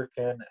on a beer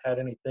can that had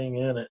anything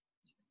in it.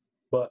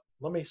 But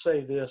let me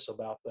say this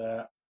about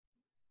that,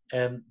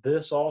 and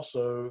this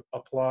also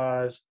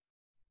applies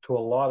to a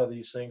lot of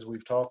these things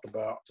we've talked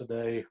about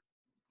today.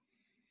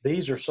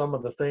 These are some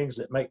of the things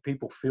that make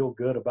people feel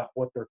good about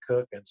what they're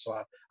cooking.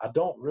 So I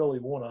don't really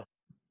want to,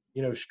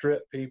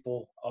 strip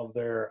people of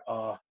their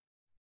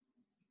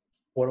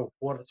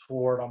what's the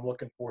word I'm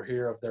looking for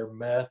here, of their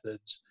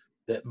methods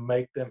that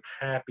make them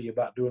happy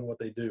about doing what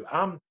they do.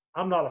 I'm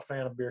not a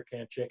fan of beer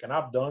can chicken.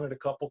 I've done it a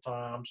couple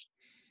times.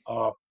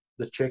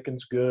 The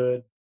chicken's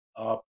good,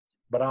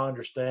 but I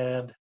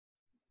understand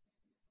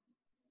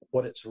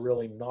what it's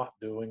really not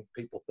doing.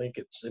 People think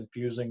it's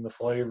infusing the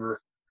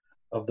flavor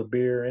of the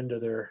beer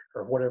into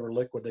or whatever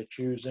liquid they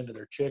choose into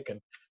their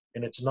chicken,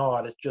 and it's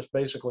not. It's just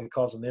basically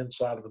causing the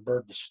inside of the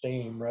bird to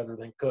steam rather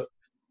than cook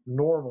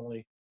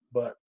normally.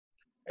 But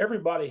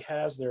everybody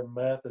has their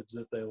methods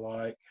that they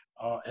like,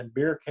 and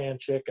beer can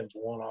chicken's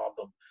one of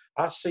them.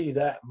 I see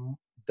that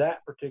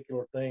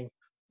particular thing.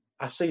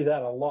 I see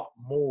that a lot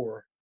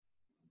more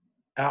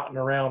out and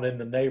around in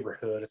the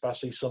neighborhood. If I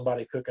see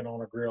somebody cooking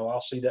on a grill, I'll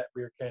see that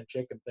beer can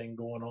chicken thing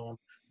going on.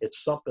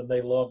 It's something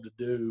they love to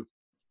do,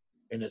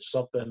 and it's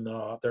something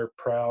they're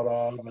proud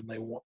of, and they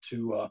want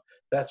to.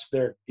 That's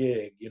their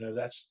gig,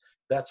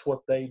 That's what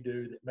they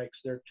do that makes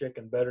their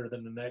chicken better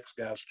than the next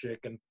guy's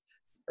chicken,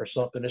 or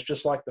something. It's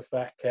just like the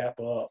fat cap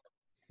up,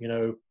 you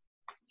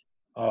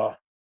know.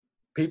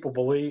 People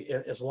believe,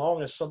 as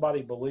long as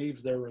somebody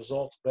believes their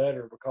results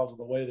better because of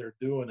the way they're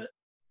doing it,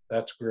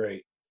 that's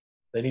great.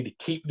 They need to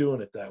keep doing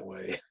it that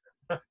way.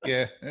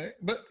 Yeah,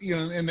 but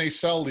and they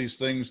sell these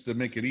things to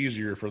make it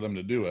easier for them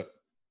to do it.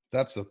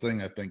 That's the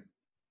thing. I think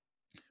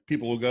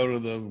people will go to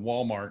the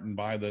Walmart and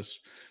buy this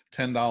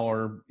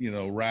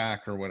 $10,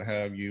 rack or what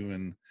have you,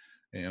 and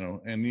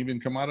and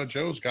even Kamado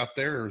Joe's got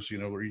theirs,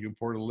 where you can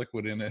pour the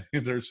liquid in it.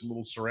 There's a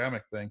little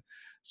ceramic thing.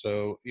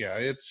 So yeah,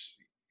 it's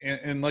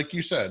and like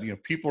you said,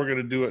 people are going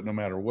to do it no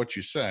matter what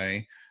you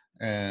say,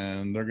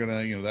 and they're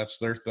gonna, that's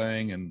their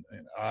thing. And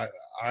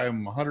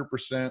I'm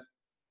 100%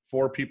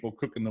 for people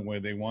cooking the way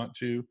they want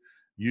to,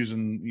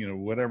 using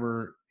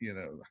whatever,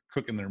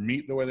 cooking their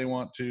meat the way they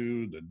want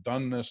to, the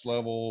doneness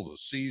level, the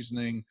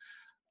seasoning,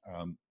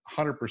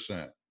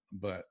 100%.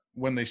 But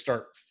when they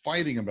start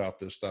fighting about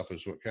this stuff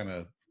is what kind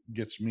of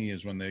gets me,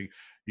 is when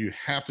you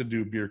have to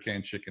do beer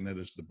can chicken. It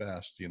is the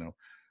best,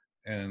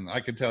 and I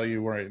can tell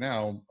you right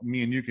now,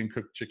 me and you can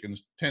cook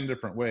chickens 10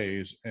 different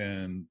ways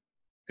and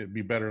it'd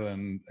be better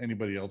than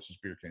anybody else's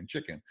beer can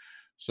chicken.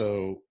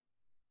 So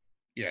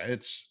yeah,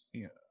 it's,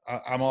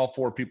 I'm all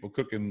for people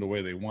cooking the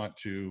way they want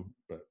to,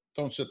 but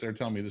don't sit there and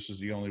tell me this is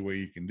the only way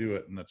you can do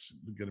it and that's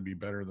going to be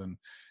better than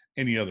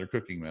any other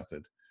cooking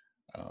method.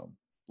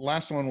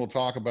 Last one we'll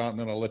talk about, and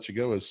then I'll let you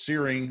go, is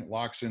searing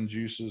locks in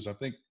juices. I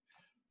think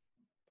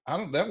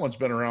that one's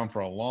been around for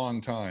a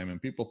long time,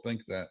 and people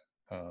think that,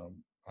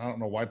 I don't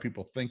know why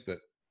people think that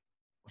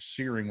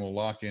searing will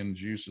lock in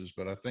juices,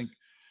 but I think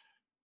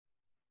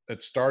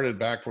it started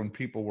back when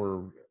people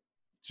were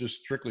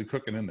just strictly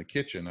cooking in the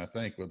kitchen, I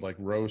think, with like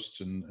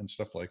roasts and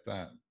stuff like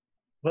that.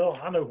 Well,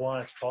 I know why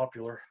it's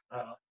popular.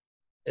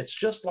 It's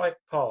just like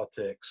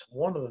politics.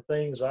 One of the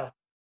things I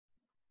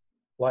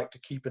like to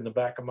keep in the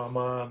back of my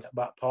mind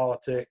about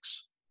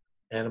politics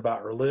and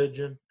about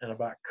religion and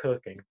about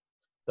cooking,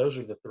 those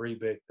are the three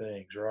big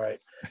things, right?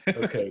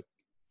 Okay,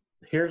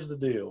 here's the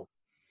deal.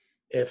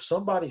 If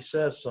somebody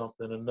says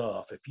something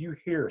enough, if you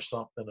hear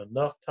something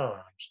enough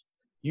times,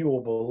 you will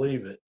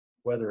believe it,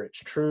 whether it's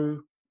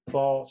true,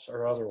 false,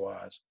 or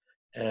otherwise.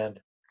 And,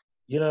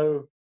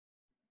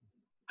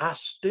 I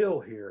still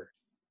hear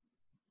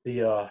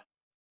the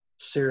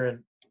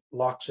searing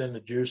locks in the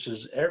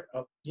juices.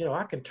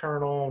 I can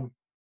turn on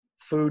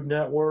Food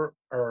Network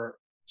or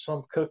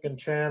some cooking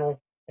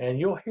channel, and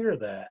you'll hear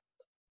that.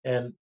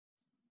 And,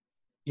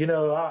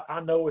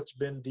 I know it's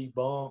been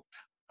debunked.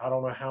 I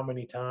don't know how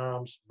many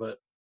times, but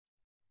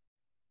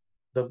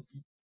the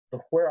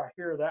where I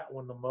hear that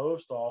one the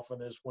most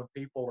often is when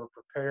people are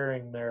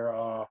preparing their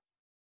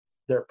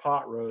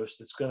pot roast.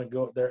 It's going to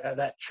go there,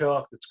 that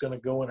chuck that's going to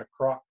go in a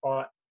crock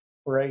pot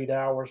for 8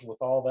 hours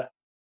with all that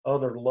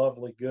other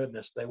lovely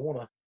goodness. They're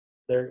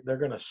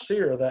going to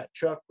sear that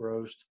chuck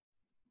roast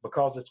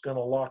because it's going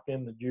to lock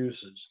in the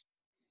juices.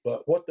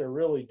 But what they're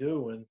really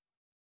doing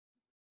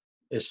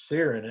is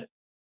searing it.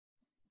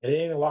 It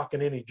ain't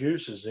locking any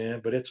juices in,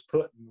 but it's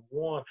putting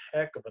one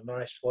heck of a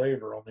nice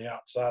flavor on the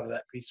outside of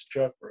that piece of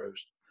chuck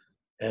roast.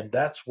 And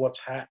that's what's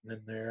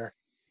happening there.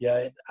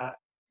 Yeah,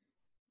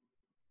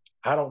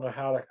 I don't know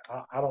how to,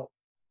 I don't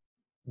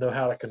know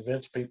how to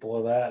convince people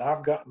of that.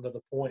 I've gotten to the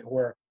point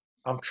where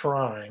I'm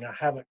trying. I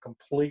haven't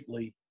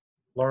completely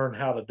learned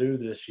how to do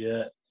this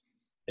yet,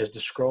 is to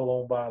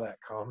scroll on by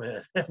that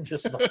comment and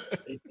just not.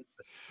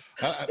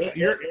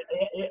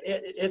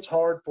 It's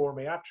hard for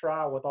me. I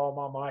try with all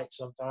my might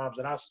sometimes,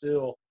 and I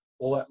still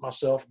will let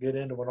myself get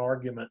into an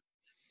argument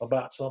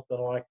about something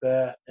like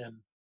that. And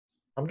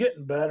I'm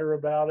getting better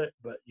about it,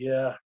 but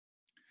yeah,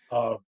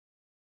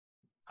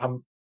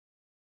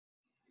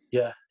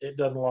 it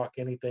doesn't lock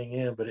anything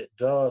in, but it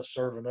does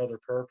serve another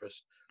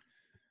purpose.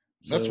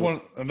 That's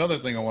another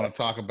thing I want to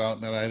talk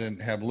about that I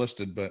didn't have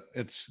listed, but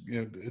it's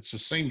it's the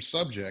same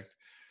subject.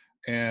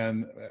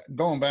 And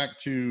going back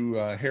to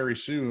Harry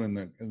Sue and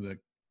the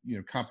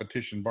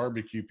competition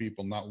barbecue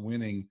people not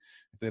winning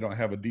if they don't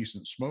have a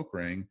decent smoke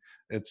ring,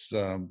 it's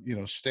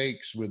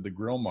steaks with the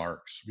grill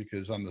marks,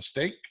 because on the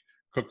steak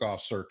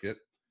cook-off circuit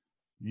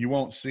you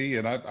won't see.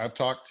 And I've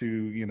talked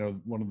to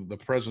one of the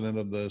president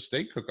of the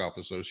Steak Cook-Off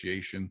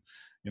Association.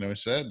 He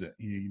said that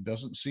he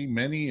doesn't see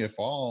many, if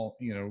all,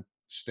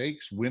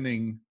 steaks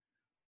winning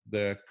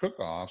the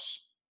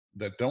cook-offs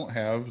that don't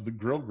have the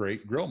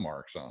grill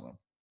marks on them.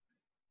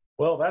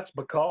 Well, that's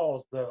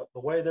because the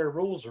way their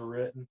rules are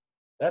written,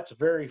 that's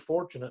very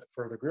fortunate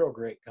for the Grill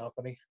Grate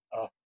Company,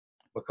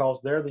 because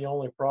they're the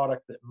only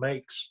product that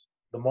makes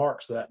the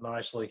marks that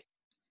nicely.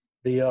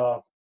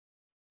 The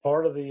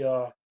part of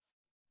the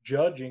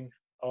judging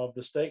of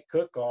the steak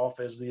cook-off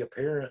is the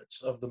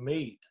appearance of the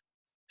meat.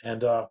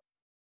 And,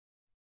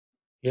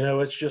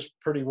 it's just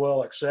pretty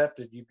well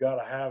accepted. You've got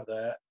to have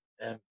that.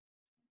 And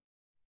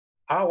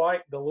I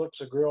like the looks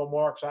of grill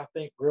marks. I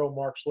think grill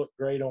marks look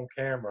great on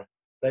camera.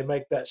 They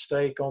make that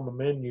steak on the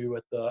menu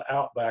at the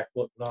Outback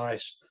look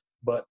nice.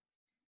 But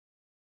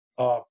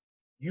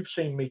you've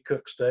seen me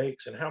cook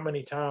steaks, and how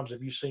many times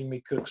have you seen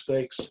me cook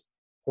steaks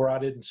where I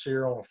didn't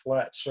sear on a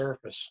flat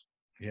surface?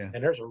 Yeah.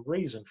 And there's a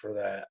reason for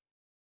that.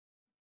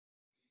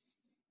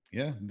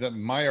 Yeah, that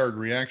Maillard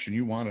reaction,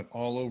 you want it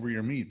all over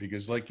your meat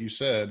because, like you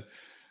said,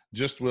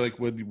 just like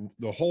with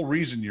the whole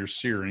reason you're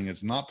searing,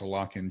 it's not to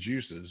lock in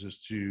juices, is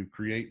to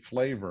create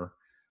flavor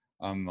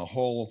on the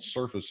whole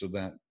surface of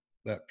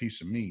that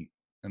piece of meat,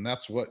 and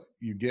that's what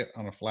you get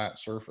on a flat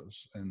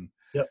surface. And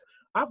yep,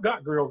 I've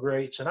got grill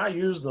grates and I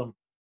use them,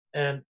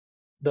 and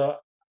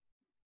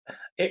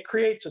it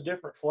creates a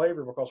different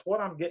flavor because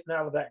what I'm getting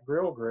out of that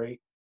grill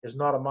grate is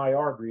not a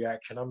Maillard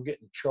reaction. I'm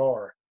getting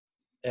char,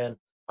 and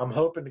I'm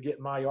hoping to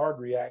get Maillard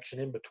reaction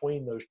in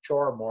between those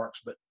char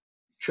marks. But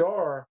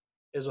char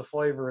is a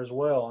flavor as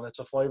well, and it's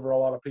a flavor a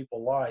lot of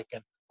people like.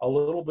 And a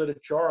little bit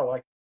of char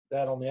like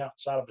that on the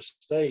outside of a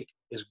steak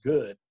is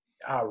good.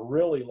 I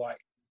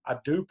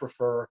do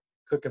prefer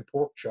cooking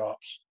pork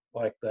chops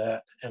like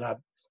that, and I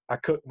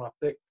cook my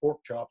thick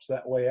pork chops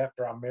that way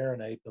after I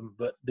marinate them.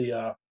 But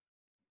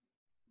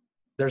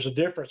there's a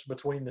difference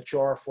between the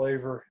char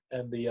flavor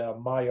and the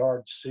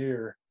Maillard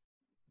sear,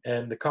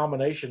 and the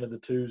combination of the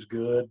two is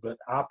good, but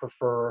I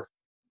prefer,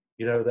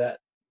 that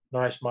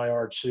nice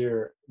Maillard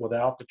sear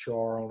without the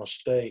char on a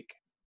steak.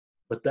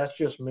 But that's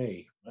just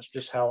me. That's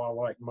just how I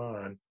like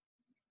mine.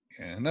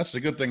 And that's the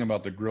good thing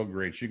about the grill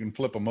grates. You can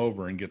flip them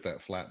over and get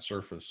that flat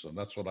surface. So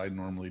that's what I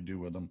normally do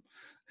with them.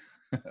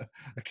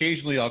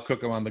 Occasionally I'll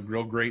cook them on the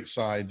grill grate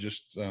side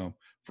just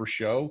for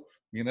show,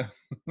 if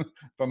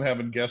I'm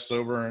having guests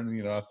over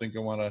and, I think I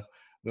want to,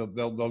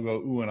 they'll go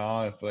ooh and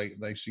ah if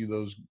they see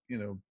those,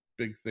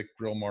 big thick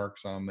grill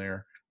marks on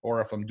there,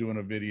 or if I'm doing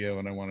a video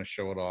and I want to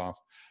show it off.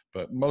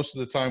 But most of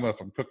the time,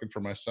 if I'm cooking for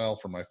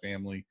myself or my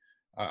family,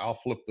 I'll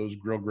flip those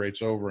grill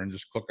grates over and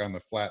just cook on the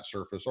flat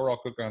surface, or I'll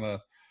cook on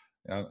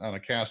a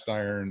cast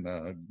iron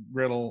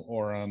griddle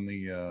or on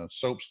the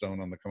soapstone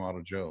on the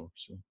Kamado Joe.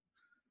 So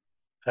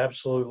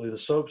absolutely, the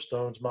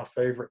soapstone's my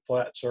favorite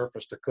flat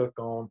surface to cook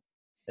on,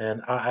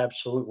 and I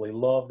absolutely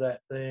love that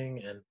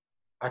thing, and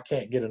I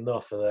can't get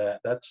enough of that.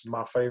 That's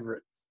my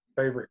favorite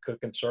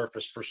cooking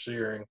surface for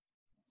searing.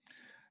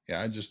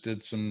 Yeah, I just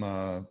did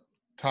some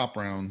top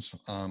rounds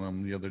on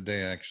them the other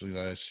day, actually,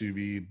 that I sous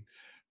vide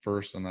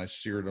first, and I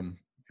seared them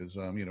because,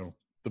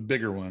 the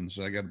bigger ones,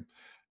 I got,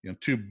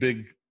 2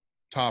 big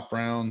top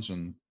rounds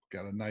and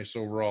got a nice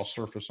overall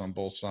surface on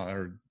both sides,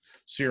 or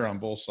sear on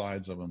both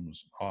sides of them. It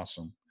was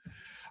awesome.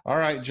 All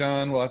right,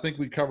 John. Well, I think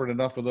we covered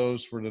enough of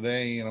those for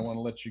today, and I want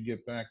to let you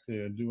get back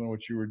to doing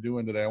what you were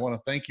doing today. I want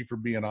to thank you for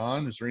being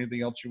on. Is there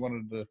anything else you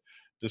wanted to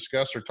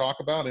discuss or talk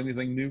about?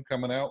 Anything new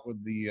coming out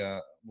with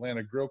the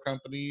Atlanta Grill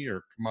Company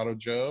or Kamado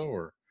Joe?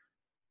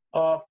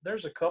 Or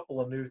there's a couple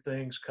of new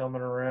things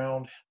coming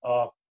around.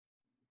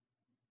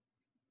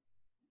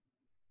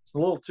 It's a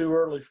little too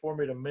early for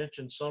me to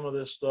mention some of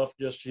this stuff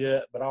just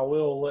yet, but I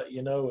will let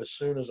you know as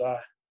soon as I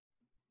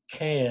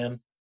can.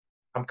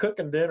 I'm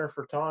cooking dinner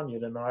for Tanya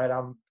tonight.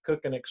 I'm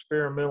cooking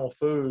experimental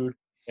food,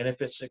 and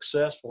if it's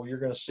successful, you're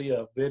going to see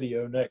a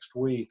video next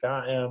week.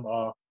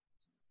 I'm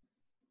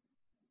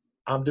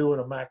doing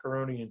a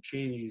macaroni and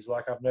cheese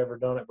like I've never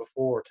done it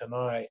before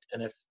tonight,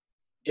 and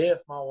if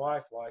my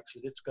wife likes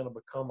it, it's going to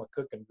become a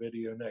cooking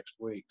video next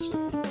week.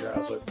 So keep your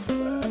eyes open for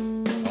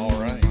that. All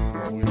right.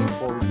 Well, we look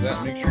forward to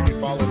that. Make sure you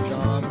follow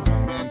John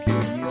on Man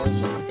Cave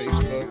Meals on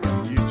Facebook,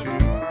 on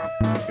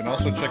YouTube. You can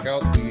also check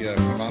out the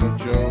Kamado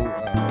Joe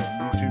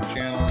YouTube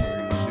channel,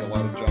 where you'll see a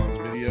lot of John's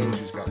videos.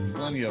 He's got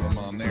plenty of them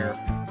on there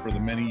for the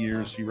many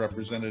years he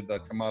represented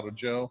Kamado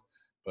Joe.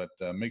 But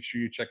make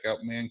sure you check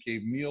out Man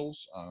Cave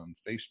Meals on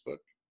Facebook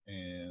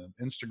and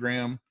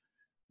Instagram,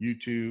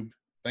 YouTube.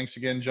 Thanks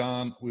again,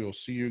 John. We will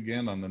see you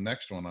again on the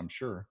next one, I'm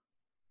sure.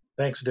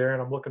 Thanks,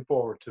 Darren. I'm looking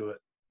forward to it.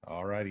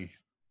 All righty.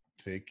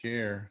 Take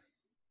care.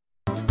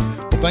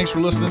 Well, thanks for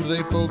listening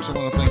today, folks. I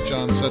want to thank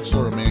John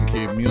Setzler of Man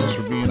Cave Meals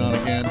for being on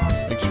again.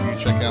 Make sure you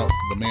check out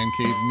the Man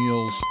Cave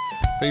Meals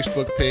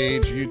Facebook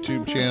page,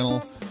 YouTube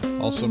channel.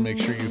 Also, make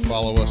sure you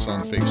follow us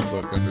on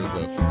Facebook under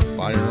the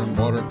Fire and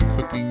Water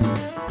Cooking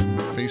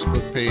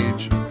Facebook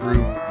page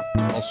group.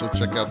 Also,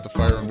 check out the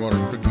Fire and Water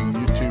Cooking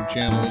YouTube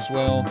channel as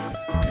well.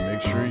 And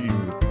make sure you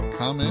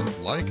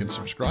comment, like, and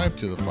subscribe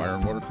to the Fire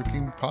and Water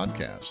Cooking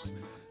podcast.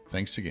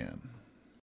 Thanks again.